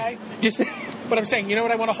with that guy? But I'm saying, you know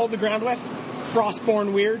what I want to hold the ground with?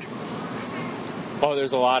 Frostborn Weird. Oh,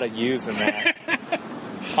 there's a lot of U's in that.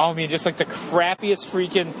 I mean, just like the crappiest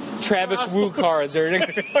freaking Travis Wu cards.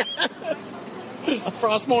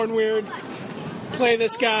 Frostborn Weird. Play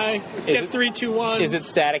this guy. Get 3/2/1. Is it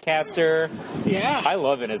Staticaster? Yeah. I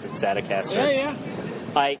love it as it's Staticaster. Yeah.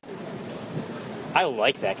 I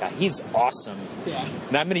like that guy. He's awesome. Yeah.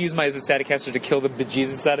 And I'm going to use my Staticaster to kill the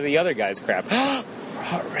bejesus out of the other guy's crap.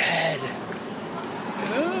 Red.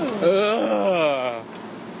 Ugh.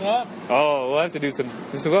 Yep. Oh, we'll have to do some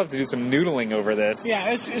noodling over this.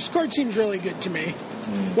 Yeah, this card seems really good to me.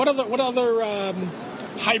 What other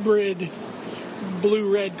hybrid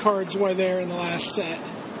blue-red cards were there in the last set.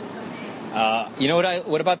 You know what?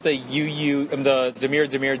 What about the the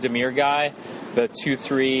Demir guy, the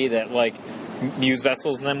 2/3 that like Muse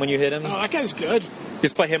Vessels them when you hit him? Oh, that guy's good. You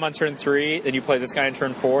just play him on turn 3, then you play this guy on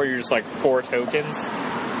turn 4. You're just like 4 tokens.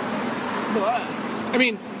 I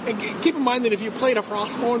mean, keep in mind that if you played a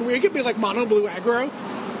Frostmourne, it could be like mono blue aggro.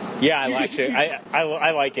 Yeah, I like it.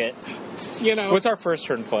 I like it. You know, What's our first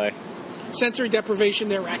turn play? Sensory Deprivation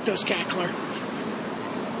there, Rakdos Cackler.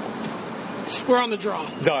 We're on the draw.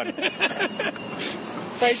 Done.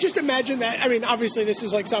 Right, just imagine that. I mean, obviously this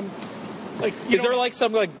is like some... Is there like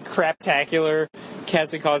some like craptacular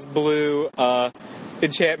casting cost blue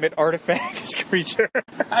enchantment artifact creature?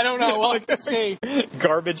 I don't know. We'll have to see.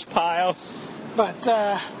 Garbage pile.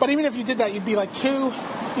 But even if you did that, you'd be like 2.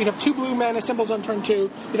 You'd have 2 blue mana symbols on turn 2.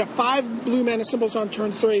 You'd have 5 blue mana symbols on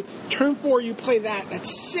turn 3. Turn 4, you play that.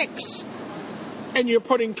 That's 6. And you're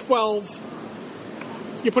putting 12.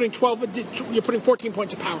 You're putting 14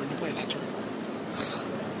 points of power to play that turn.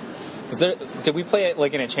 Did we play it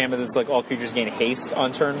like an enchantment that's like all creatures gain haste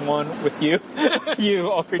on turn 1 with you?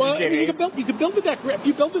 All creatures gain haste. You could build the deck. If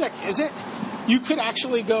you build the deck, you could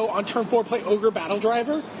actually go on turn 4 play Ogre Battle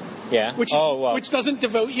Driver. Yeah. Which doesn't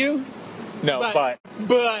devote you. No,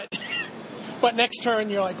 but next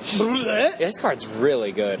turn you're like, bleh. Yeah, this card's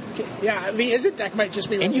really good. Yeah, the Izzet deck might just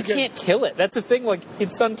be really good. And you can't kill it. That's the thing. Like,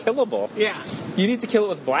 it's unkillable. Yeah. You need to kill it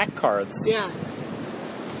with black cards. Yeah.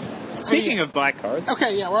 Speaking of black cards.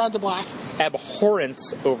 Okay, yeah, we're on to black. Abhorrent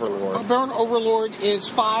Overlord. Abhorrent Overlord is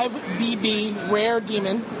 5 BB rare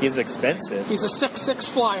demon. He's expensive. He's a 6/6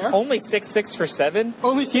 flyer. Only 6/6 for 7?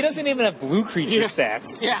 Only 6. He doesn't even have blue creature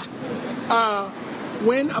stats. Yeah.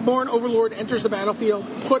 When Abhorrent Overlord enters the battlefield,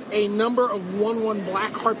 put a number of 1/1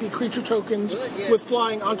 black harpy creature tokens with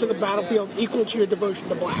flying onto the battlefield equal to your devotion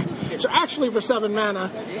to black. So actually for 7 mana,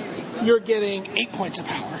 you're getting 8 points of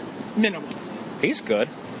power, minimum. He's good.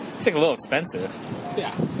 He's like a little expensive.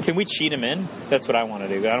 Yeah. Can we cheat him in? That's what I want to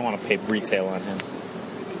do. I don't want to pay retail on him.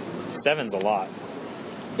 7's a lot.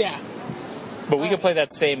 Yeah. But we can play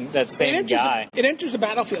that same guy. It enters the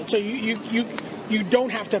battlefield, so you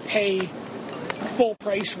don't have to pay full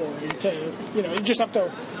price for him to, you just have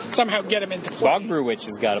to somehow get him into play. Bogbrew Witch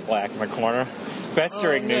has got a black in the corner.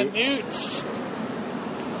 Festering Newt. Newts.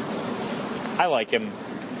 I like him,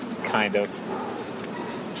 kind of.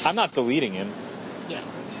 I'm not deleting him. Yeah.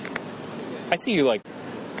 I see you, like,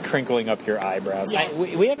 crinkling up your eyebrows. Yeah.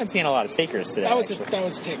 We haven't seen a lot of takers today, That was a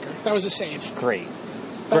taker. That was a save. Great.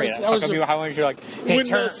 How come you're like, hey,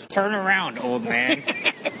 turn around, old man.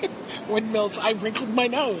 Windmills. I wrinkled my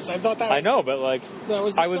nose. I thought that was... I know, but, like,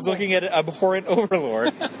 I was looking at Abhorrent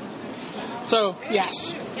Overlord. So,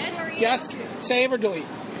 yes. Yes? Save or delete?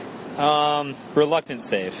 Reluctant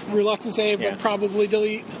save. Reluctant save, but probably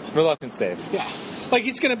delete? Reluctant save. Yeah. Like,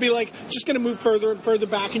 it's going to be, like, just going to move further and further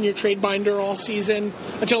back in your trade binder all season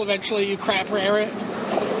until eventually you crap rare it.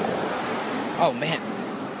 Oh, man.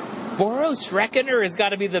 Boros Reckoner has got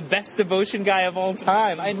to be the best devotion guy of all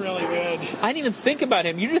time. He's really good. I didn't even think about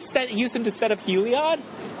him. You just use him to set up Heliod?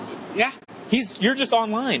 Yeah. You're just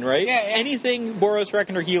online, right? Yeah. Anything Boros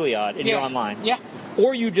Reckoner Heliod, and you're online. Yeah.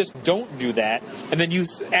 Or you just don't do that, and then you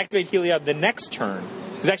activate Heliod the next turn.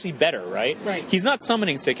 It's actually better, right? Right. He's not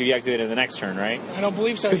summoning sick if you activate it the next turn, right? I don't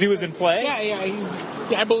believe so. Because he was in play? Yeah,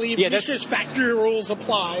 I believe Mishra's factory rules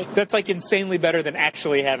apply. That's like insanely better than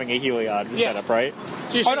actually having a Heliod set up, right?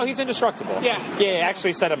 So no, he's indestructible. Yeah. Yeah,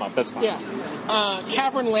 actually set him up. That's fine. Yeah.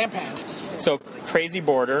 Cavern Lampad. So, Crazy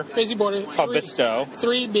Border. Crazy Border. Bestow.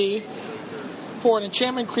 3B. For an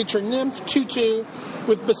enchantment creature nymph, 2/2.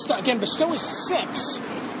 With Bestow. Again, Bestow is 6.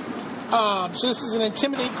 So this is an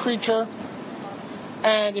intimidate creature.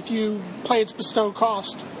 And if you play its Bestow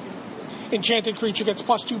cost, enchanted creature gets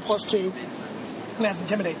 +2/+2. And has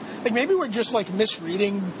intimidate. Like, maybe we're just, like,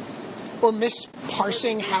 misreading or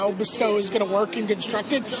misparsing how Bestow is going to work and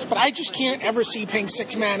constructed. But I just can't ever see paying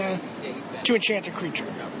 6 mana to enchant a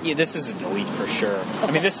creature. Yeah, this is a delete for sure. Okay.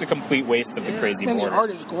 I mean, this is a complete waste of the Crazy Border. And the art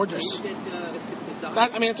is gorgeous.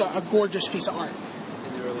 It's a gorgeous piece of art.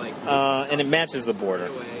 And it matches the border.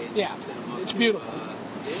 Yeah, it's beautiful.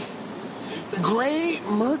 Grey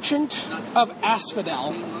Merchant of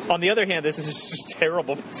Asphodel. On the other hand, this is just a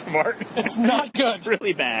terrible piece of art. It's not good. It's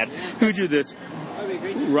really bad. Who drew this?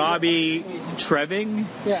 Robbie Treving?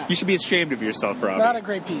 Yeah. You should be ashamed of yourself, Robbie. Not a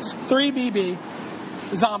great piece. 3 BB.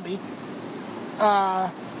 Zombie.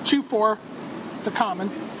 2/4. It's a common.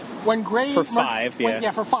 When Grey... For 5,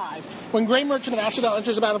 for 5. When Grey Merchant of Asphodel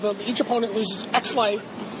enters the battlefield, each opponent loses X life,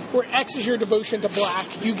 where X is your devotion to black.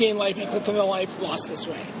 You gain life equal to the life lost this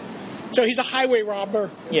way. So he's a highway robber.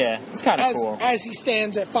 Yeah, it's kind of cool. As he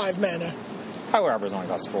stands at 5 mana. Highway Robber's only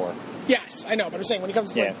costs 4. Yes, I know, but I'm saying when he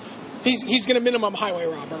comes to Yeah. he's going to minimum highway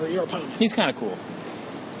robber your opponent. He's kind of cool.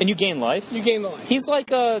 And you gain life. You gain the life. He's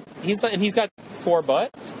and he's got 4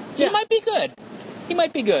 butt. Yeah. He might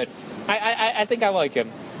be good. I think I like him.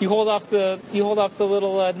 You hold off the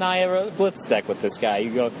little Naya Blitz deck with this guy.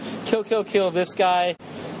 You go kill this guy,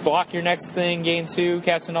 block your next thing, gain 2,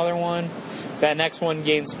 cast another one. That next one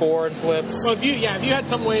gains 4 and flips. Well, if you had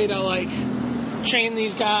some way to like chain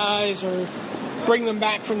these guys or bring them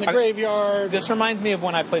back from the graveyard. This reminds me of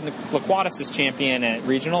when I played Laquatus' champion at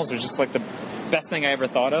regionals. It was just like the best thing I ever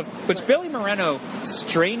thought of, which Billy Moreno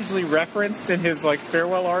strangely referenced in his like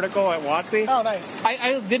farewell article at WotC. Oh, nice.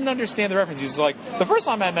 I didn't understand the reference. He's like, the first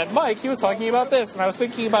time I met Mike, he was talking about this, and I was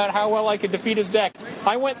thinking about how well I could defeat his deck.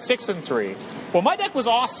 I went 6-3. Well, my deck was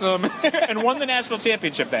awesome and won the national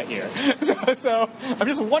championship that year. So I'm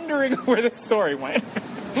just wondering where this story went.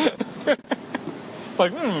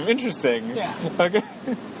 Like, interesting. Yeah. Okay.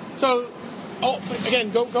 So,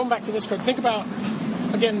 again, going back to this card, think about,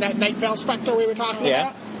 again, that Night Veil Spectre we were talking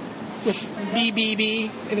about with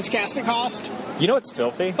BBB in its casting cost. You know what's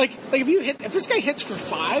filthy? Like if this guy hits for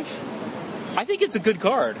 5, I think it's a good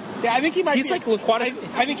card. yeah, I think he might. He's like Laquatus.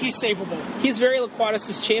 I think he's savable. He's very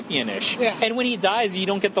Laquatus' champion-ish. Yeah. And when he dies, you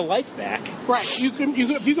don't get the life back. Right. You can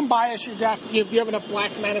if you can bias your deck, you have enough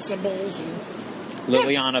black mana symbols. And,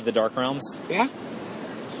 Liliana of the Dark Realms. yeah.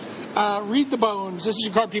 Read the Bones. This is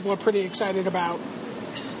a card people are pretty excited about.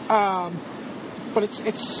 But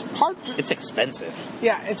it's hard. It's expensive.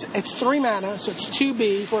 Yeah, it's 3 mana, so it's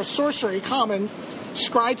 2B for a sorcery common.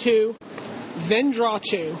 Scry 2, then draw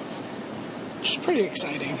 2, which is pretty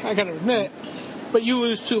exciting, I gotta admit. But you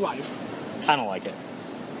lose 2 life. I don't like it.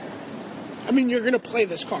 I mean, you're gonna play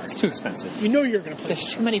this card. It's too expensive. You know you're gonna play There's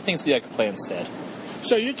this too many things that I could play instead. card.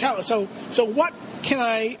 So you tell us. So what can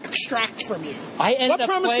I extract from you? I ended What up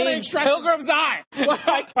promise can I playing extract? Pilgrim's Eye.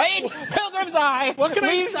 I played Pilgrim's Eye. What can I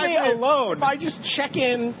Leave extract me from you alone. if I just check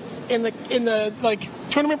in the like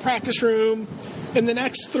tournament practice room in the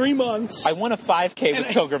next 3 months? I won a 5K with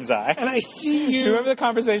Pilgrim's Eye. And I see Do you you. remember the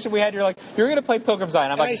conversation we had? You're like, you're going to play Pilgrim's Eye.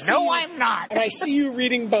 And I'm and I like, see no, you- I'm not. And I see you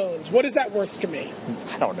reading Bones. What is that worth to me?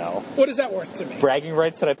 I don't know. What is that worth to me? Bragging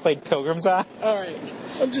rights that I played Pilgrim's Eye? All right.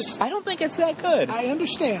 I don't think it's that good. I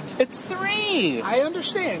understand. It's 3. I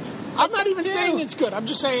understand. I'm not even 2. saying it's good. I'm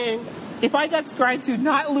just saying. If I got Scry to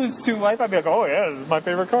not lose 2 life, I'd be like, oh yeah, this is my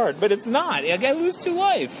favorite card. But it's not. I gotta lose 2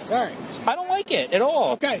 life. All right. I don't like it at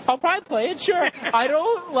all. Okay. I'll probably play it, sure. I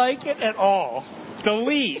don't like it at all.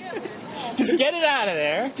 Delete. Just get it out of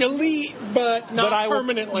there. Delete, but not I will-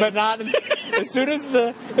 permanently. But not as soon as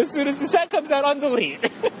the set comes out on delete.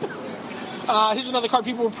 Here's another card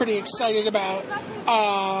people were pretty excited about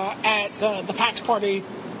at the PAX party,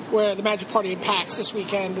 where the Magic Party in PAX this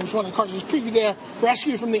weekend. It was one of the cards that was previewed there.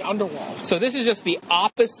 Rescue from the Underworld. So this is just the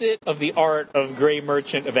opposite of the art of Grey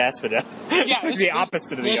Merchant of Asphodel. Yeah, It's the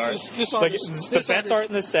opposite of the art. This It's art like, is- it's this the best is art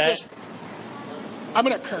in the set. just- I'm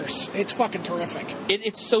gonna curse. It's fucking terrific.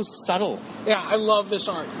 It's so subtle. Yeah, I love this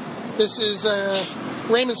art. This is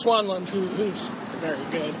Raymond Swanland, who's very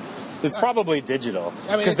good. It's probably digital.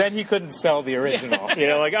 I mean, Because it's- then he couldn't sell the original. You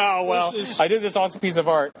know, like, oh, well, This is- I did this awesome piece of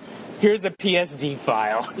art. Here's a PSD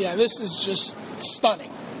file. Yeah, this is just stunning.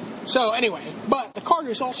 So anyway, but the card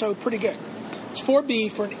is also pretty good. It's 4B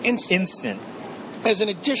for an instant. Instant. As an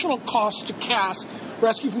additional cost to cast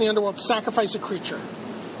Rescue from the Underworld, sacrifice a creature.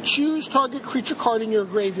 Choose target creature card in your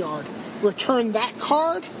graveyard. Return that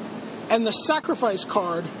card and the sacrifice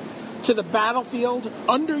card to the battlefield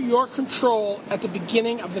under your control at the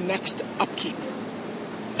beginning of the next upkeep.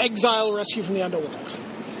 Exile Rescue from the Underworld.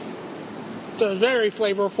 So it's very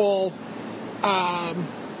flavorful.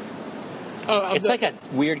 It's like a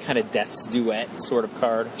weird kind of Death's Duet sort of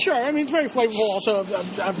card. Sure, I mean, it's very flavorful also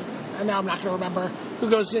and now I'm not going to remember who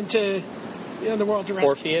goes into the Underworld to rescue.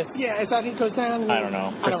 Orpheus? Yeah, is that he goes down? I don't know.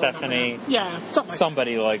 I don't Persephone? remember. Yeah, something like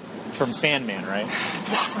Somebody like from Sandman, right?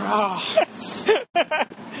 that.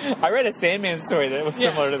 I read a Sandman story that was Yeah.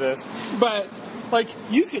 similar to this. But, like,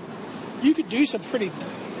 you could do some pretty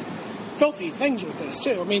filthy things with this,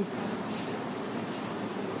 too. I mean,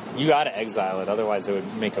 You gotta exile it, otherwise it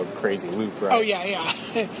would make a crazy loop, right? oh, yeah.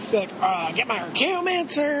 Be like, get my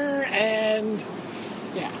Archaeomancer, and,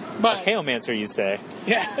 yeah. But, Chaomancer, you say.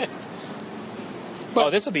 yeah. But- Oh,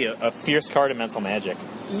 this will be a fierce card in Mental Magic.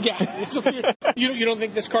 Yeah. It's you don't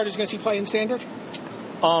think this card is going to see play in Standard?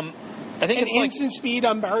 I think And it's like instant speed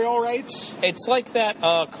on burial rights? it's like that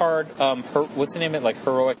card. What's the name of it? Like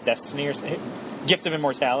Heroic Destiny or something? Gift of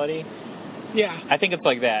Immortality. Yeah. I think it's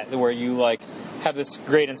like that, where you like have this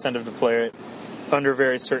great incentive to play it under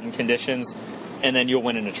very certain conditions, and then you'll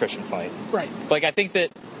win an attrition fight. Right. Like I think that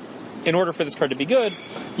in order for this card to be good,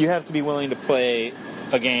 you have to be willing to play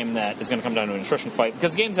a game that is going to come down to an attrition fight,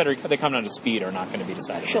 because games that come down to speed are not going to be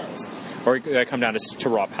decided by this, or that come down to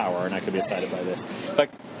raw power are not going to be decided by this.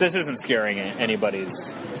 Like, this isn't scaring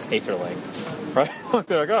anybody's Aetherling, right?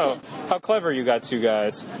 They're like, oh, how clever you got two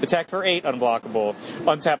guys. Attack for 8, unblockable.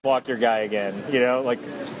 Untap block your guy again. You know, like,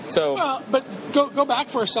 so. Well, but go back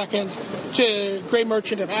for a second to Grey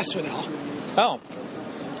Merchant of Asphodel. Oh.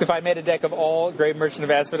 So if I made a deck of all Grey Merchant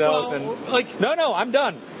of Asphodels No, I'm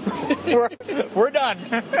done. we're done.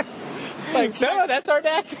 No, that's our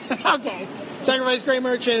deck. Okay. Sacrifice Grey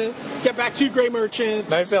Merchant, get back 2 Grey Merchants.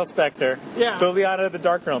 Nightveil Spectre. Yeah. Liliana of the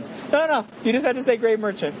Dark Realms. No, you just had to say Grey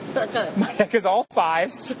Merchant. Okay. My deck is all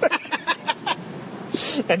 5s.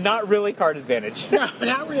 And not really card advantage. No,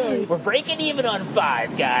 not really. We're breaking even on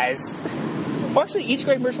 5, guys. Well, actually, each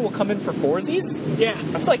Grey Merchant will come in for 4s. Yeah.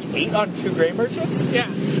 That's like 8 on 2 Grey Merchants. Yeah.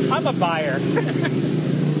 I'm a buyer.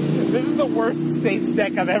 This is the worst States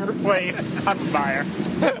deck I've ever played. I'm a buyer.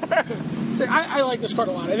 See, I like this card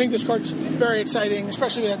a lot. I think this card's very exciting,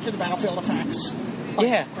 especially to the battlefield effects.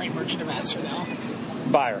 Like Grey Merchant of Asphodel.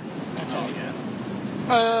 Buyer. Okay.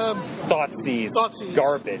 Thoughtseize.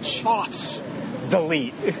 Garbage. Thoughts.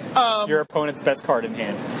 Delete. Your opponent's best card in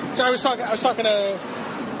hand. So I was talking to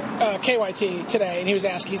KYT today, and he was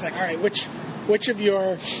asking, he's like, all right, which of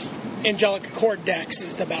your Angelic Accord decks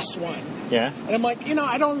is the best one? Yeah. And I'm like,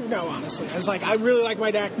 I don't know, honestly. I was like, I really like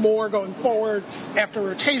my deck more going forward after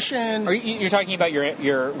rotation. You're talking about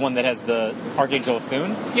your one that has the Archangel of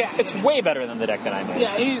Thune? Yeah. It's way better than the deck that I made.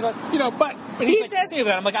 Yeah, and he's like, but he keeps asking me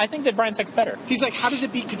about it. I'm like, I think that Brian's deck's better. He's like, how does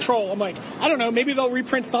it beat Control? I'm like, I don't know, maybe they'll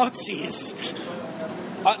reprint Thoughtseize.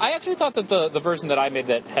 I actually thought that the version that I made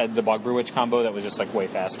that had the Bog Brew Witch combo that was just like way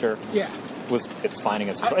faster. Yeah. It's fine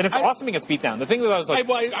against and it's awesome against beatdown. The thing that I was like,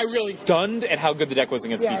 I really stunned at how good the deck was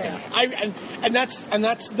against beatdown. Yeah. And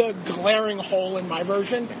that's the glaring hole in my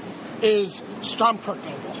version is Stromkirk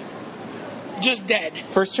Noble. Just dead.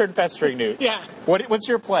 First turn Festering Newt. Yeah. What's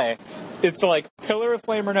your play? It's like Pillar of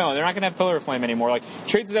Flame or no. They're not going to have Pillar of Flame anymore. Like,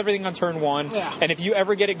 trades with everything on turn 1. Yeah. And if you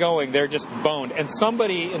ever get it going, they're just boned. And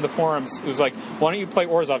somebody in the forums was like, why don't you play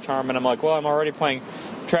Orzhov Charm? And I'm like, well, I'm already playing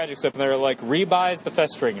Tragic Slip. And they're like, rebuys the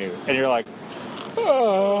Festering Newt. And you're like,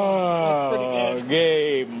 oh,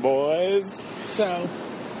 game, boys. So,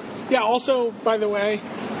 yeah, also, by the way,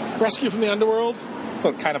 Rescue from the Underworld.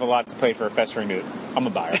 So kind of a lot to play for a Festering Newt. I'm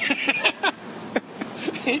a buyer.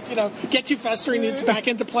 Get 2 Festering Newts back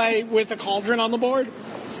into play with a Cauldron on the board.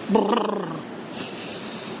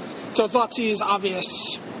 So Thoughtseize,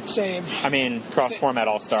 obvious save. I mean, cross-format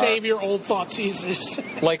all-star. Save your old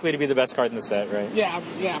Thoughtseizes. Likely to be the best card in the set, right? Yeah,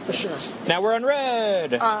 for sure. Now we're on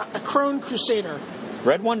red. A Crone Crusader.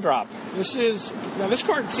 Red 1-drop. This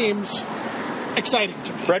card seems exciting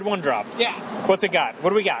to me. Red 1-drop. Yeah. What's it got?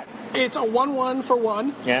 What do we got? It's a 1/1 for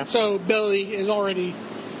 1. Yeah. So Billy is already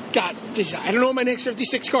got. I don't know what my next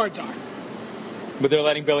 56 cards are. But they're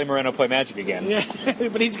letting Billy Moreno play Magic again. Yeah,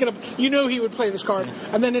 but he's gonna. He would play this card,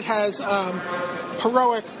 and then it has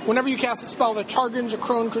heroic. Whenever you cast a spell that targets a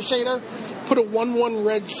Crone Crusader, put a 1/1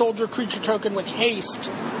 red soldier creature token with haste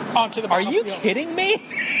onto the battlefield. Are you kidding me?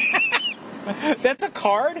 That's a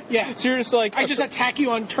card? Yeah. So you're just like... I just attack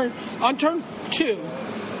you on turn 2.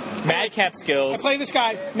 Madcap skills. I play this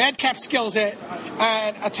guy, Madcap skills it,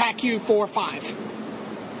 and attack you for 5.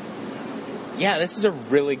 Yeah, this is a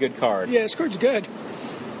really good card. Yeah, this card's good.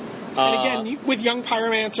 And again, with Young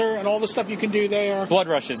Pyromancer and all the stuff you can do there... Blood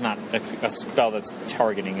Rush is not a spell that's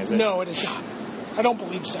targeting, is it? No, it is not. I don't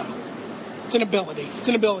believe so. It's an ability. It's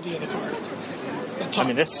an ability of the card. I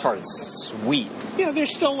mean, this card is sweet. Yeah,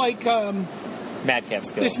 there's still like... Madcap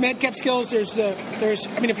skills. There's Madcap skills.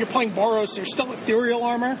 If you're playing Boros, there's still Ethereal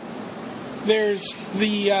Armor. There's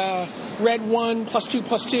the red 1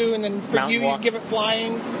 +2/+2, and then for Mountain you Walk. give it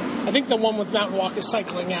flying. I think the one with Mountain Walk is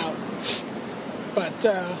cycling out. But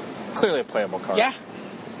clearly a playable card. Yeah.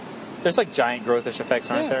 There's like giant growthish effects,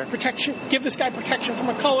 aren't there? Protection. Give this guy protection from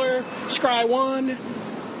a color. Scry 1.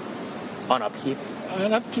 On upkeep.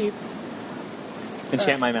 On upkeep.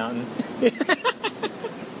 Enchant my mountain.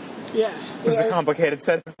 Yeah. This is a complicated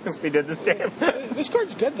set because we did this game. This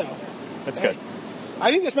card's good, though. That's good.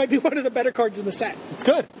 I think this might be one of the better cards in the set. It's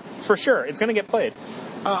good. For sure. It's going to get played.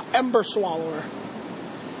 Ember Swallower.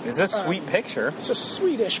 It's a sweet picture. It's a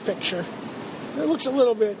Swedish picture. It looks a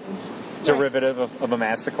little bit... Derivative of a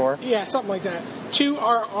Masticore? Yeah, something like that. 2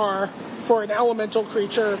 RR for an elemental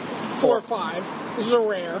creature, 4/5. This is a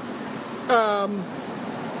rare.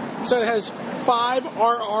 So it has 5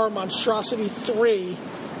 RR Monstrosity 3.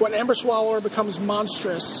 When Ember Swallower becomes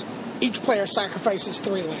monstrous, each player sacrifices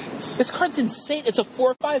 3 lands. This card's insane. It's a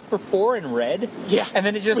 4/5 for 4 in red. Yeah. And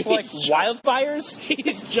then it just, wildfires?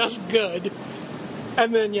 He's just good.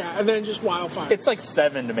 And then just wildfire. It's like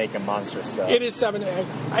 7 to make him monstrous, though. It is 7.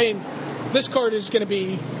 I mean, this card is going to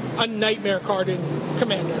be a nightmare card in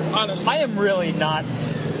Commander, honestly. I am really not...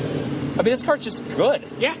 I mean, this card's just good.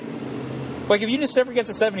 Yeah. Like, if Unis never gets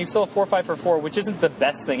a 7, he's still a 4/5 for 4, which isn't the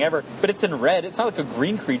best thing ever. But it's in red. It's not like a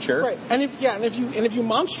green creature. Right. And if you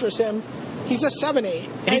monstrous him, he's a 7/8.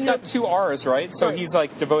 And he's got 2 R's, right? So he's,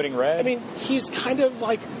 like, devoting red. I mean, he's kind of,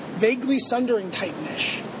 like, vaguely Sundering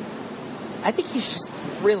Titan-ish. I think he's just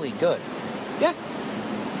really good. Yeah.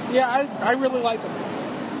 Yeah, I really like him.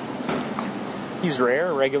 He's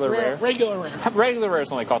rare? Regular rare? Regular rare. Regular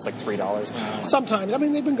rares only cost like $3 now. Sometimes. I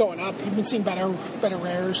mean, they've been going up. You've been seeing better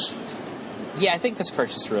rares. Yeah, I think this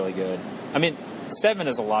card's just really good. I mean, 7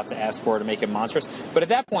 is a lot to ask for to make him monstrous, but at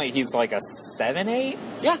that point, he's like a 7/8?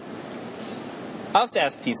 Yeah. I'll have to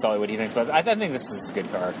ask P. Sully what he thinks about it. I think this is a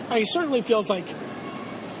good card. He certainly feels like,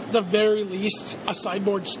 the very least, a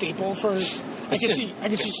sideboard staple for... I can see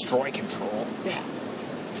destroy control. Yeah.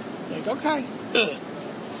 Like, okay. Ugh.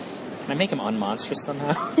 Can I make him unmonstrous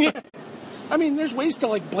somehow? Yeah. I mean, there's ways to,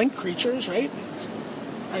 like, blink creatures, right?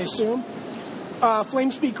 I assume.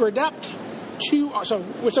 Flamespeaker Adept, 2... So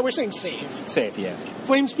we're saying save. Save, yeah.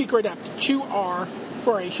 Flamespeaker Adept, 2R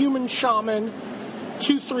for a human shaman,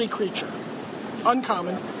 2/3 creature.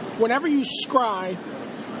 Uncommon. Whenever you scry,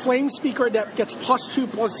 Flamespeaker Adept gets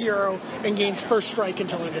 +2/+0 and gains first strike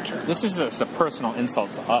until end of turn. This is just a personal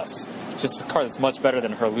insult to us. Just a card that's much better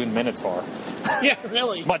than Herloon Minotaur. Yeah,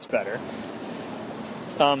 really. It's much better.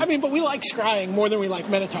 I mean, but we like scrying more than we like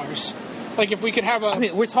Minotaurs. Like, if we could have a... I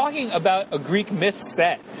mean, we're talking about a Greek myth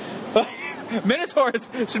set. Minotaurs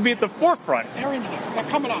should be at the forefront. They're in here. They're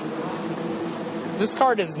coming up. This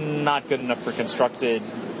card is not good enough for Constructed.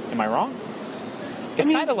 Am I wrong? It's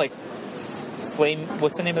kind of like Flame...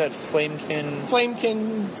 What's the name of that?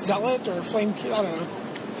 Flamekin Zealot or Flamekin... I don't know.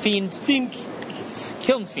 Fiend.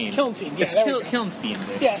 Kiln Fiend. Kiln Fiend, yeah. It's Kiln Fiend.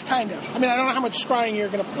 Yeah, kind of. I mean, I don't know how much scrying you're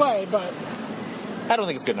going to play, but... I don't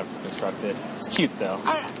think it's good enough for Constructed. It's cute, though.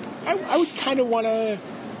 I would kind of want to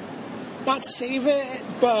not save it,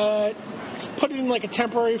 but put it in like a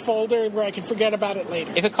temporary folder where I can forget about it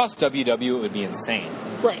later. If it cost WW, it would be insane.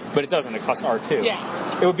 Right. But it doesn't. It costs R2.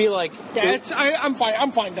 Yeah. It would be like... Yeah, I'm fine.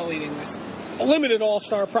 I'm fine deleting this. A limited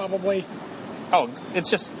All-Star, probably. Oh, it's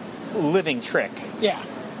just living trick. Yeah.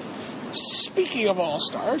 Speaking of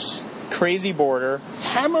All-Stars... Crazy Border.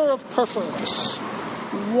 Hammer of Perforos.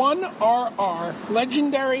 1/RR,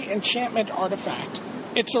 legendary enchantment artifact.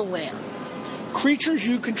 It's a rare. Creatures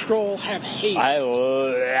you control have haste. I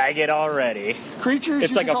like it already. Creatures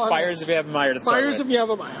it's you like control a Fires of Yavimaya to start Fires of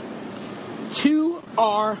Yavimaya.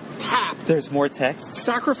 2R tapped. There's more text.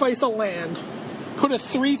 Sacrifice a land. Put a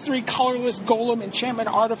 3/3 colorless golem enchantment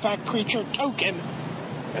artifact creature token.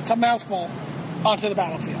 It's a mouthful onto the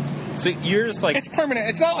battlefield. So you're just like... It's permanent.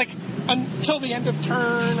 It's not like until the end of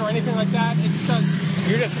turn or anything like that. It's just...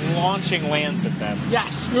 You're just launching lands at them.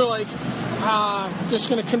 Yes. You're like, just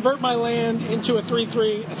going to convert my land into a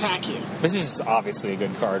 3/3, attack you. This is obviously a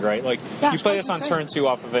good card, right? Like, yeah, you play this on turn 2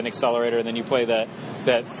 off of an accelerator, and then you play that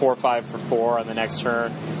 4/5 for 4 on the next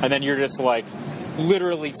turn, and then you're just like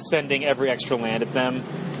literally sending every extra land at them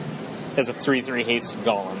as a 3/3 haste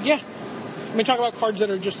golem. Yeah. I mean, talk about cards that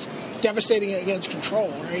are just devastating against control,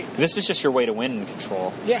 right? This is just your way to win in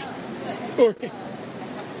control. Yeah.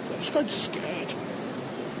 This card's just good.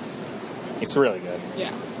 It's really good.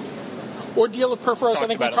 Yeah. Ordeal of Perforos. I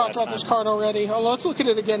think we talked about this card already. Oh, let's look at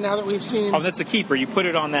it again now that we've seen... Oh, that's the keeper. You put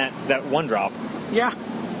it on that 1-drop. Yeah.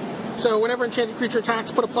 So whenever enchanted creature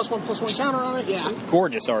attacks, put a +1/+1 counter on it. Yeah.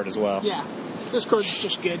 Gorgeous art as well. Yeah. This card's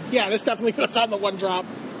just good. Yeah, this definitely puts on the 1-drop.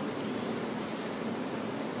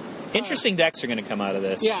 Interesting decks are going to come out of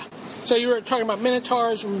this. Yeah. So you were talking about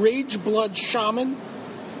Minotaurs, Rage Blood Shaman,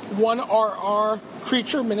 1/RR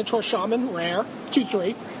creature, Minotaur Shaman, rare,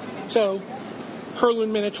 2/3. So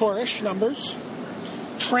Herloon Minotaurish numbers.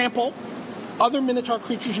 Trample. Other Minotaur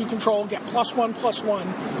creatures you control get +1/+1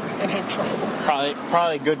 and have trample.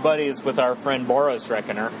 Probably good buddies with our friend Boros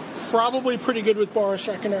Reckoner. Probably pretty good with Boros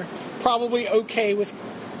Reckoner. Probably okay with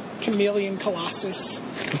Chameleon Colossus.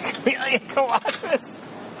 Chameleon Colossus.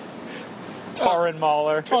 Tauren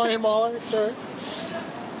Mauler. Tauren Mauler, sure.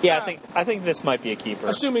 Yeah, I think this might be a keeper.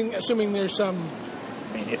 Assuming there's some...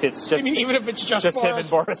 I mean, if it's just... even if it's just him and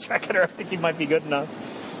Boros Reckoner, I think he might be good enough.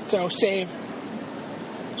 So, save.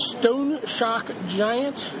 Stone Shock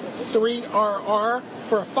Giant, 3/RR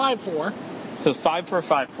for a 5/4. So 5 for a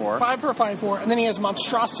 5/4. 5 for a 5/4, and then he has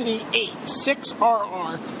Monstrosity 8,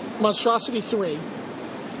 6/RR, Monstrosity 3.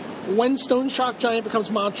 When Stone Shock Giant becomes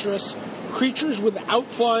monstrous, creatures without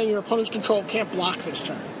flying your opponent's control can't block this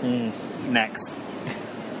turn. Next.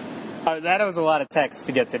 That was a lot of text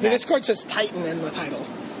to get to Yeah, next. this card says Titan in the title.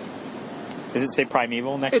 Does it say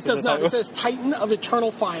Primeval next It to the does not. title? It says Titan of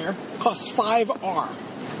Eternal Fire. It costs 5R.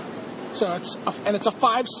 So it's a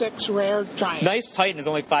 5/6 rare giant. Nice Titan is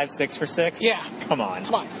only 5/6 for 6? Yeah. Come on.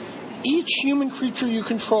 Come on. Each human creature you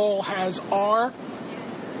control has R.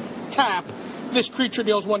 Tap. This creature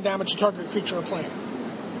deals 1 damage to target creature or player.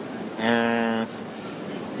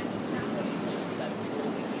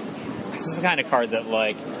 This is the kind of card that,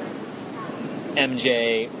 like,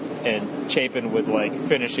 MJ and Chapin would, like,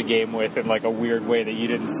 finish a game with in, like, a weird way that you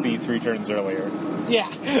didn't see 3 turns earlier. Yeah.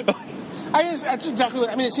 That's exactly what...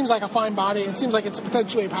 I mean, it seems like a fine body. It seems like it's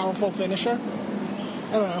potentially a powerful finisher.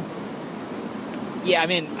 I don't know. Yeah, I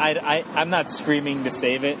mean, I'm not screaming to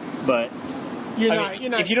save it, but... You're not.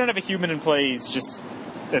 If you don't have a human in play, he's just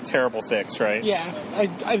a terrible 6, right? Yeah,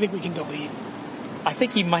 I think we can delete. I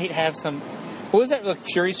think he might have some... What was that, like,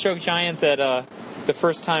 Fury Stroke Giant that the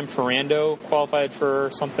first time Ferrando qualified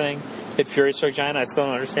for something hit Fury Stroke Giant? I still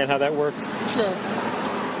don't understand how that worked. Sure.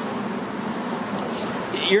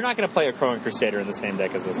 You're not going to play a Crowan Crusader in the same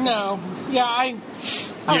deck as this guy. No. Yeah, You're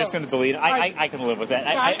just going to delete it? I can live with that.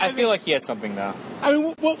 I feel like he has something, though. I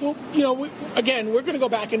mean, again, we're going to go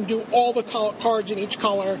back and do all the cards in each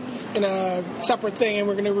color in a separate thing, and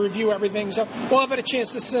we're going to review everything. So we'll have a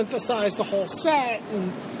chance to synthesize the whole set,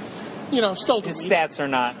 and still delete His stats are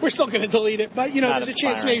not. We're still going to delete it, but there's a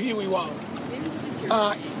chance inspiring. maybe we won't.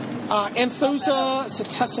 Anthosa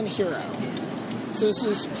Setessan Hero. So this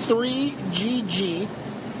is 3 GG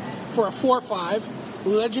for a 4/5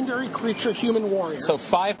 legendary creature human warrior. So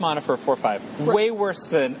 5 mana for a 4/5. Right. Way worse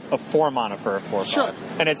than a 4 mana for a 4/5. Sure.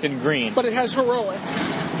 And it's in green. But it has heroic.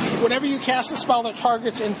 Whenever you cast a spell that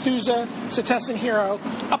targets Anthusa Setessan Hero,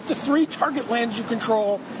 up to 3 target lands you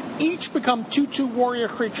control each become 2/2 warrior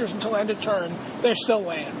creatures until end of turn. They're still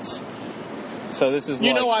lands. So this is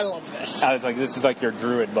I like... love this. I was like, this is like your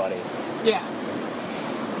druid buddy. Yeah.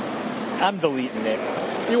 I'm deleting it.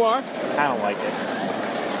 You are? I don't like it.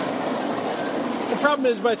 The problem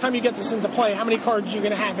is, by the time you get this into play, how many cards are you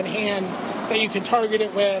going to have in hand that you can target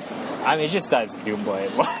it with? I mean, it just says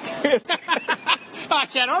Doomblade. I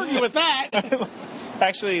can't argue with that.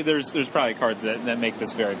 Actually, there's probably cards that make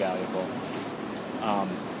this very valuable.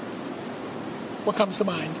 What comes to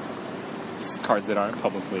mind? Cards that aren't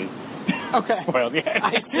publicly Okay. spoiled yet.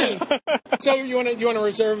 I see. So you want to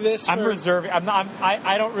reserve this? I'm reserving.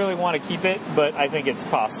 I don't really want to keep it, but I think it's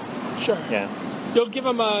pos. Sure. Yeah. You'll give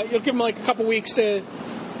him like a couple weeks to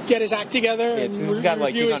get his act together. And He's got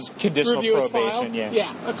like review he's on conditional review his probation. file. Yeah.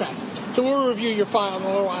 Yeah. Okay. So we'll review your file in a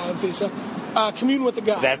little while, Anthusa. Commune with the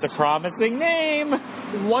Gods. That's a promising name.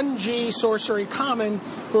 1G sorcery common.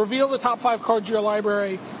 Reveal the top 5 cards of your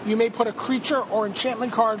library. You may put a creature or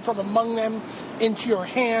enchantment card from among them into your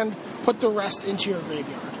hand. Put the rest into your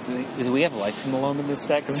graveyard. Do we have Life from the Loam in this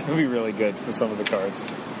set? Because it would be really good for some of the cards.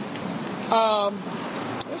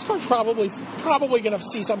 This card's probably going to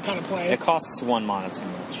see some kind of play. It costs 1 mana too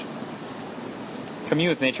much. Commune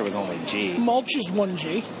with Nature was only G. Mulch is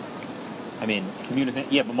 1G. I mean, Commune with Nature...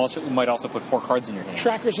 Yeah, but Mulch might also put 4 cards in your hand.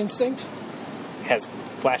 Tracker's Instinct. Has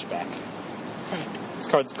flashback. Okay. This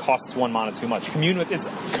card costs 1 mana too much. It's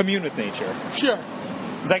Commune with Nature. Sure.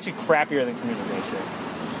 It's actually crappier than Commune with Nature.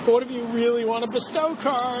 But what if you really want a bestow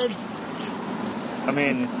card? I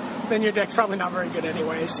mean... Then your deck's probably not very good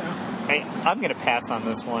anyway, so... Hey, I'm going to pass on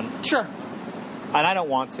this one. Sure. And I don't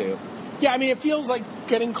want to. Yeah, I mean, it feels like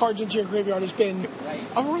getting cards into your graveyard has been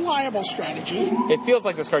a reliable strategy. It feels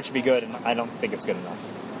like this card should be good, and I don't think it's good enough.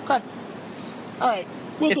 Okay. All right.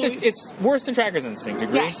 It's worse than Tracker's Instinct,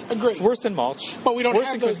 agree? Yes, agree. It's worse than Mulch. But we don't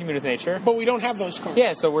worse have than those- Commune with Nature. But we don't have those cards.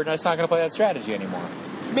 Yeah, so we're just not going to play that strategy anymore.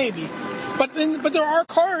 Maybe. But there are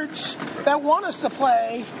cards that want us to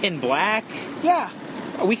play. In black? Yeah.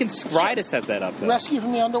 We can scry to set that up, though. Rescue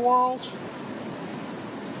from the Underworld.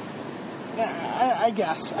 Yeah, I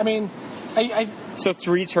guess. I mean, So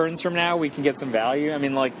 3 turns from now, we can get some value? I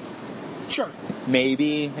mean, like, sure.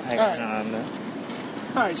 maybe? I right. don't know.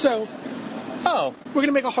 All right, so Oh. we're going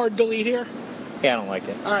to make a hard delete here. Yeah, I don't like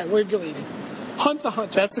it. All right, we're deleting. Hunt the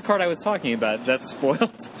Hunter. That's the card I was talking about. That's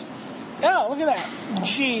spoiled. Oh, look at that.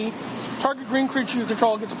 G. Target green creature you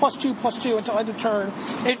control gets +2/+2 until end of turn.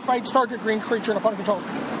 It fights target green creature and opponent controls.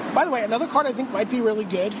 By the way, another card I think might be really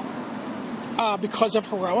good because of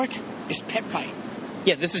heroic is Pit Fight.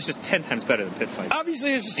 Yeah, this is just 10 times better than Pit Fight.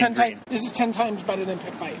 Obviously, this is In 10 green. times better than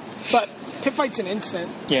Pit Fight, but Pit Fight's an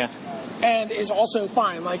instant Yeah. and is also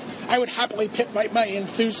fine. Like I would happily Pit Fight my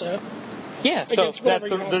Anthusa Yeah, so against whatever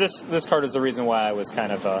you have. this card is the reason why I was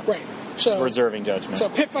kind of Right. So reserving judgment. So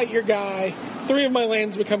pit fight your guy. 3 of my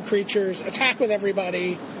lands become creatures. Attack with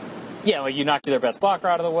everybody. Yeah, like you knock their best blocker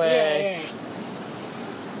out of the way. Yeah.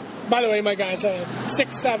 By the way, my guy's a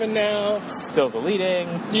 6/7 now. Still deleting.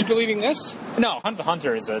 You deleting this? No, Hunt the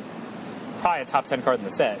Hunter is probably a top 10 card in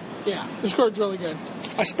the set. Yeah, this card's really good,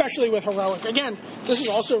 especially with Heroic. Again, this is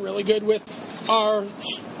also really good with our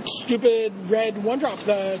stupid red 1-drop,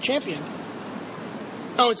 the Champion.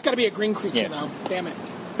 Oh, it's got to be a green creature, though. Damn it.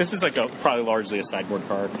 This is like probably largely a sideboard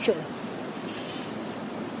card. Sure.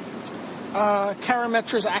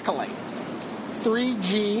 Karametra's Acolyte.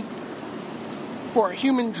 3G for a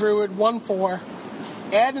human druid, 1/4.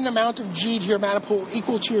 Add an amount of G to your mana pool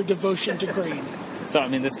equal to your devotion to green. So, I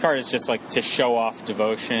mean, this card is just like to show off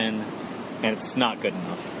devotion, and it's not good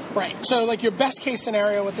enough. Right. So, like, your best case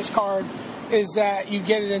scenario with this card is that you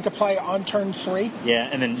get it into play on turn 3. Yeah,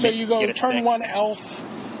 and then so you go get turn 6. 1 elf,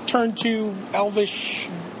 turn 2 elvish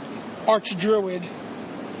archdruid,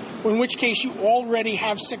 in which case you already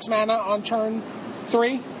have 6 mana on turn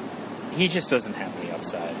 3. He just doesn't have the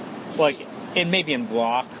upside. Like, it may be in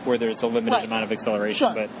block where there's a limited amount of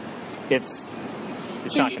acceleration, but it's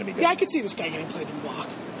not going to be good. Yeah, I could see this guy getting played in block.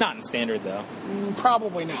 Not in standard though.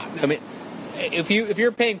 Probably not. No. I mean, if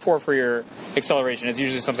you're paying 4 for your acceleration, it's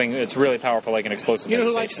usually something that's really powerful, like an explosive. You know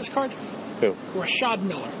who likes this card? Who? Rashad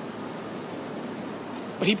Miller.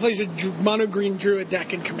 But he plays a mono green druid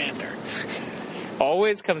deck in Commander.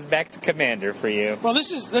 Always comes back to Commander for you. Well,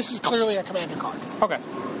 this is clearly a Commander card. Okay.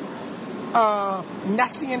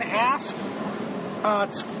 Nessian Asp.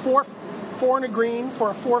 It's 4 and a green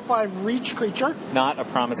for a 4/5 reach creature. Not a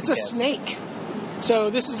promising It's a snake.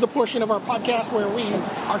 So this is the portion of our podcast where we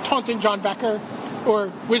are taunting John Becker,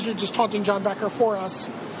 or Wizards is taunting John Becker for us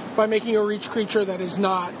by making a reach creature that is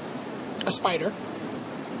not a spider.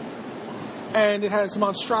 And it has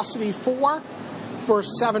Monstrosity 4 for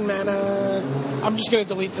 7 mana. I'm just going to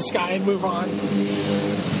delete this guy and move on.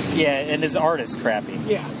 Yeah, and his art is crappy.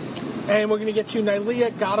 Yeah. And we're going to get to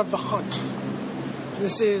Nylea, God of the Hunt.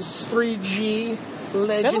 This is 3G,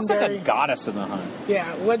 legendary. That looks like a goddess in the hunt.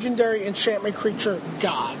 Yeah, legendary enchantment creature,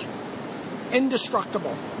 God.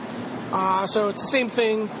 Indestructible. So it's the same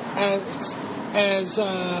thing as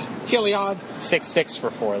Heliod. 6/6 for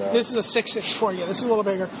 4, though. This is a 6/6 for you. This is a little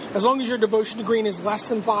bigger. As long as your devotion to green is less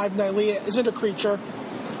than 5, Nylea isn't a creature.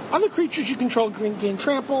 Other creatures you control gain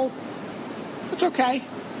trample. It's okay.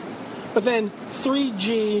 But then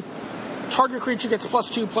 3G, target creature gets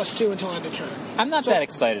 +2/+2 until end of turn. I'm not that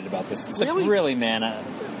excited about this. It's really? like really mana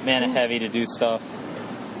heavy to do stuff.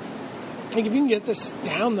 Like, if you can get this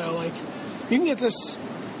down, though, like, you can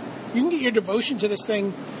get your devotion to this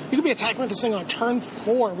thing. You could be attacking with this thing on turn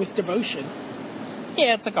 4 with devotion.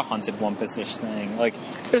 Yeah, it's like a Hunted Wumpus-ish thing. Like,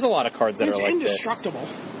 there's a lot of cards that are like this. It's indestructible.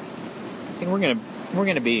 And we're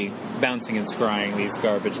gonna be bouncing and scrying these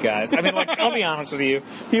garbage guys. I mean, like, I'll be honest with you.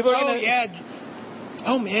 People are gonna... Oh, yeah.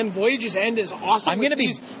 Oh, man, Voyage's End is awesome. I'm gonna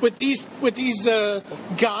be... With these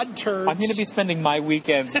god turds. I'm gonna be spending my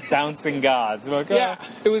weekends bouncing gods. I'm like, yeah.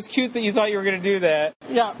 It was cute that you thought you were gonna do that.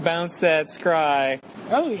 Yeah. Bounce that, scry.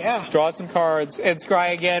 Oh, yeah. Draw some cards, and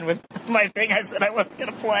scry again with my thing I said I wasn't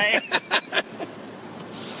gonna play.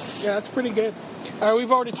 Yeah, that's pretty good.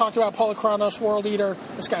 We've already talked about Polychronos, World Eater.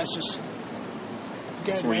 This guy's just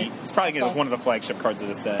good. Sweet. Right? It's probably gonna be one of the flagship cards of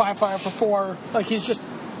the set. 5/5 for 4. Like, he's just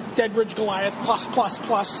Deadbridge Goliath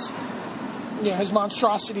 +++. Yeah, his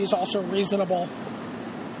monstrosity is also reasonable.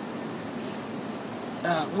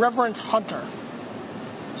 Reverent Hunter.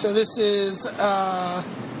 So this is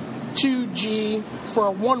 2G for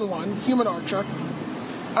a 1/1 human archer.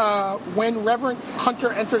 When Reverent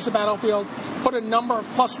Hunter enters the battlefield, put a number of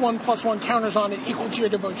 +1/+1 counters on it equal to your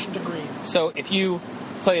devotion to green. So if you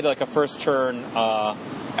played like a first turn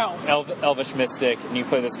Elvish Mystic, and you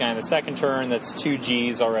play this guy in the second turn, that's 2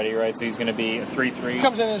 Gs already, right? So he's going to be a 3/3. He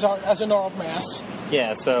comes in as a gnarled mass.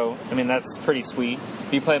 Yeah, so, I mean, that's pretty sweet.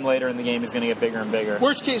 If you play him later in the game, he's going to get bigger and bigger.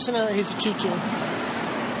 Worst case scenario, he's a 2/2.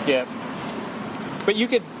 Yeah. But you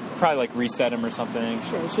could probably, like, reset him or something.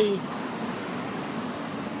 Sure, is he...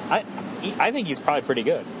 I think he's probably pretty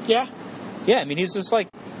good. Yeah? Yeah, I mean, he's just, like,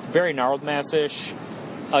 very gnarled mass-ish.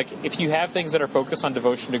 Like, if you have things that are focused on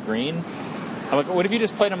devotion to green, I'm like, what if you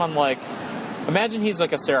just played him on, like... Imagine he's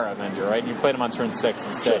like a Sarah Avenger, right? And you played him on turn 6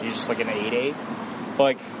 instead. Sure. He's just like an 8/8.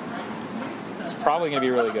 Like, it's probably going to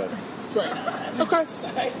be really good. Right. Okay.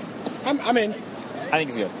 I'm in. I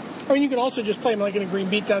think he's good. I mean, you can also just play him like in a green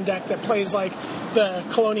beatdown deck that plays like the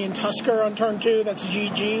Colonian Tusker on turn 2. That's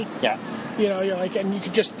GG. Yeah. You know, you're like, and you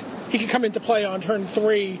could just... He could come into play on turn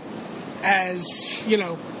 3 as, you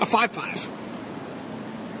know, a 5/5.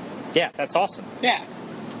 Yeah, that's awesome. Yeah.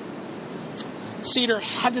 Cedar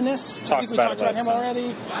Hedonist. I think we talked about him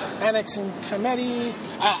already. Annex and Comedy.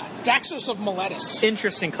 Daxos of Miletus.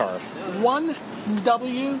 Interesting card.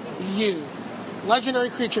 1WU. Legendary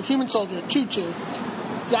creature, human soldier, 2/2.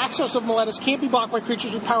 Daxos of Miletus can't be blocked by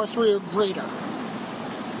creatures with power 3 or greater.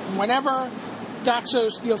 Whenever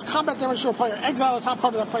Daxos deals combat damage to a player, exile the top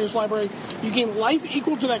card of that player's library. You gain life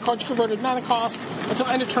equal to that card's converted mana cost. Until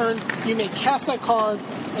end of turn, you may cast that card,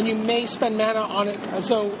 and you may spend mana on it as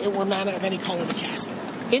though it were mana of any color to cast it.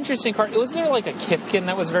 Interesting card. Was there like a Kithkin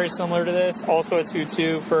that was very similar to this? Also a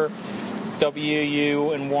 2/2 for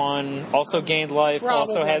WU and 1. Also gained life. Probably.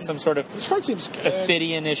 Also had some sort of This card seems good.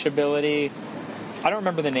 Ophidian-ish ability. I don't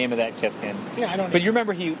remember the name of that Kithkin. Yeah, I don't know. But you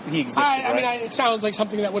remember he existed, I right? mean, it sounds like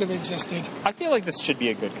something that would have existed. I feel like this should be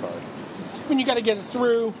a good card. I mean, you got to get it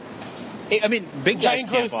through. I mean, big guys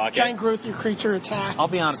can't block Giant it. growth, your creature attack. I'll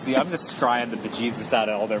be honest with you, I'm just scrying the bejesus out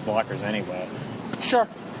of all their blockers anyway. Sure.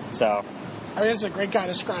 So, I mean, this is a great guy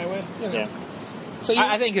to scry with. You know. yeah. So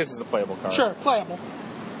I think this is a playable card. Sure, playable.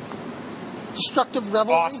 Destructive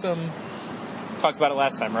Revelry. Awesome. Talked about it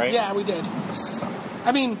last time, right? Yeah, we did. So,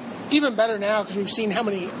 I mean, even better now because we've seen how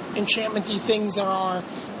many enchantment-y things there are.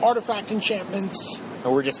 Artifact enchantments.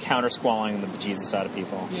 and we're just counter-squalling the bejesus out of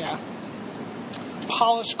people. Yeah.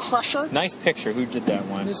 Polish Crusher. Nice picture. Who did that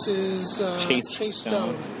one? This is Chase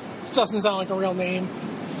Stone. This doesn't sound like a real name.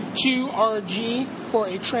 2 RG for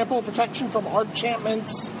a trample protection from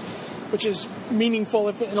enchantments, which is meaningful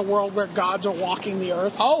if in a world where gods are walking the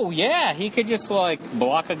earth. Oh, yeah. He could just,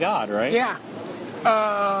 block a god, right? Yeah.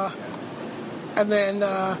 And then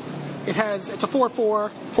it's a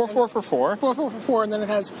 4/4. 4/4 for 4. 4/4 for 4, and then it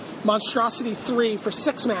has Monstrosity 3 for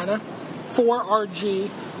 6 mana, 4 RG.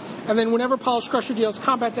 And then whenever Polish Crusher deals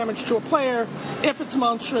combat damage to a player, if it's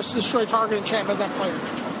monstrous, destroy target enchantment that player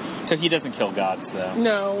controls. So he doesn't kill gods, though.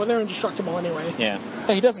 No, well, they're indestructible anyway. Yeah.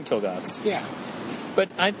 No, he doesn't kill gods. Yeah. But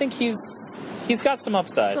I think he's got some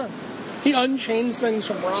upside. Sure. He unchains things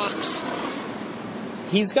from rocks.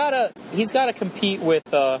 He's got to compete with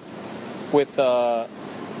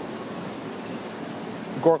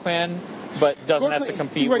Gorklan, but doesn't have to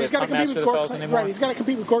compete with Huntmaster of the Fells anymore. Right, he's got to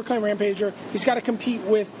compete with Gorklan Rampager. He's got to compete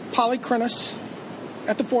with Polychronos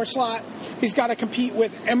at the 4 slot. He's got to compete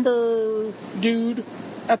with Ember Dude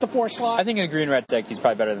at the 4 slot. I think in a green red deck, he's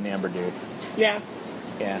probably better than the Ember Dude. Yeah.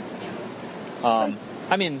 Yeah.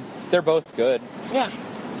 I mean, they're both good. Yeah.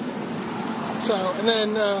 So, and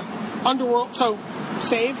then Underworld. So,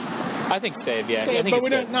 save. I think save, yeah. Save, I think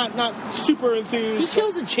but it's we're not super enthused. He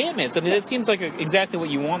kills enchantments. I mean, it seems like exactly what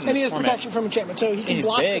you want in and this he has format. protection from enchantment, so he can he's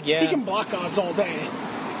block. Big, yeah. He can block gods all day.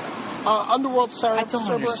 Underworld Cerberus. I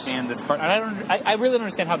don't understand this card. I really don't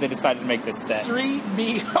understand how they decided to make this set.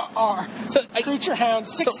 3BR. So Creature Hound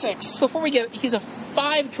 6/6. Before we he's a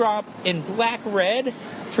 5-drop in black-red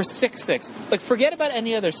for 6/6. Forget about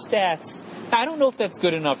any other stats. I don't know if that's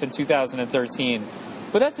good enough in 2013,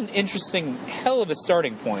 but that's an interesting hell of a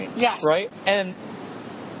starting point. Yes. Right? And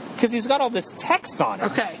because he's got all this text on it.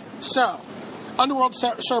 Okay, so Underworld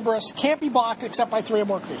Cerberus can't be blocked except by 3 or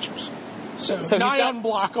more creatures. So nigh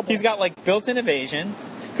unblockable. He's got built-in evasion.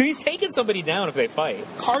 Because he's taking somebody down if they fight.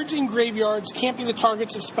 Cards in graveyards can't be the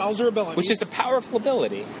targets of spells or abilities. Which is a powerful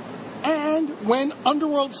ability. And when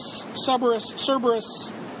Underworld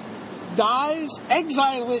Cerberus dies,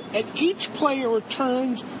 exile it, and each player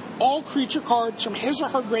returns all creature cards from his or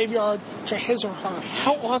her graveyard to his or her.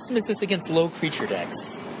 How awesome is this against low creature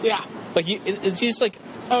decks? Yeah. It's just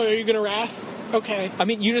oh, are you going to Wrath? Okay. I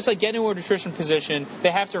mean, you just get into a attrition position.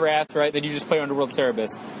 They have to Wrath, right? Then you just play Underworld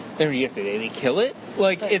Cerberus. Then you have to they kill it.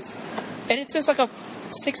 It's just a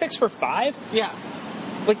 6/6 for 5. Yeah.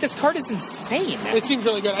 This card is insane. It seems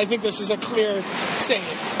really good. I think this is a clear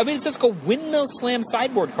save. I mean, it's just a windmill slam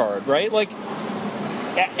sideboard card, right?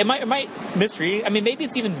 It might mystery. I mean, maybe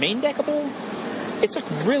it's even main deckable. It's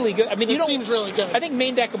really good. I mean, it seems really good. I think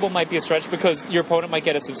main deckable might be a stretch because your opponent might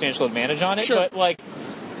get a substantial advantage on it. Sure. But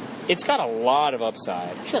it's got a lot of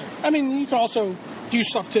upside. Sure. I mean, you can also do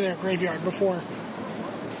stuff to their graveyard before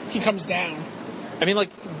he comes down. I mean,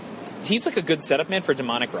 he's a good setup man for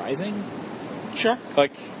Demonic Rising. Sure.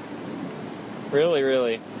 Really,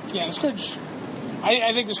 really. Yeah, this card's...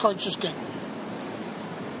 I think this card's just good.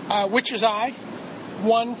 Witch's Eye.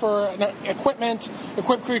 1 for an equipment.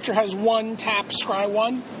 Equipped creature has 1 tap, scry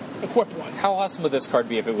 1, equip 1. How awesome would this card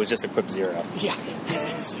be if it was just equip 0? Yeah.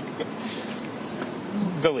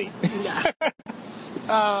 Delete. Yeah.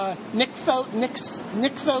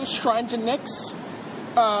 Nykthos, Shrine to Nyx.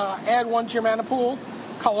 Add 1 to your mana pool.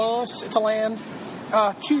 Colorless, it's a land.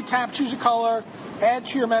 2 tap, choose a color. Add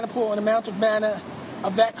to your mana pool an amount of mana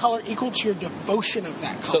of that color equal to your devotion of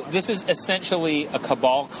that So color. this is essentially a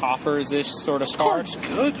Cabal Coffers-ish sort of This card. card's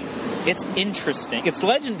good. It's interesting. It's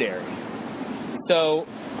legendary. So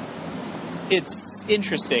it's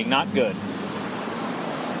interesting, not good.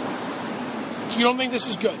 You don't think this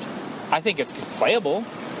is good? I think it's playable.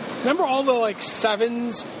 Remember all the like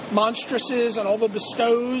 7s, monstresses, and all the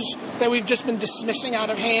bestows that we've just been dismissing out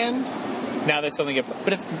of hand? Now there's something,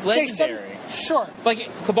 but it's They said- legendary. Sure. Like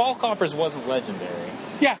Cabal Coffers wasn't legendary.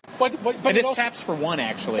 Yeah, but And it this also, taps for 1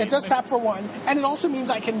 actually. it does tap for 1, and it also means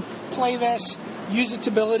I can play this, use its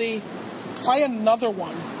ability, play another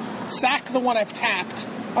one, sack the one I've tapped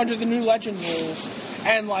under the new Legend rules,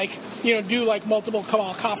 and do like multiple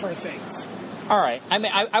Cabal Coffer things. All right. I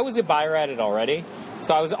mean, I was a buyer at it already,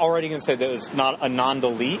 so I was already going to say that it was not a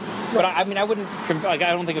non-delete. But I wouldn't. I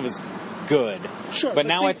don't think it was good. Sure, But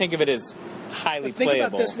now I think of it as highly Think playable.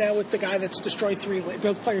 about this now with the guy that's destroyed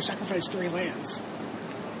both players sacrifice 3 lands.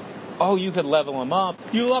 Oh, you could level him up.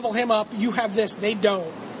 You level him up, you have this, they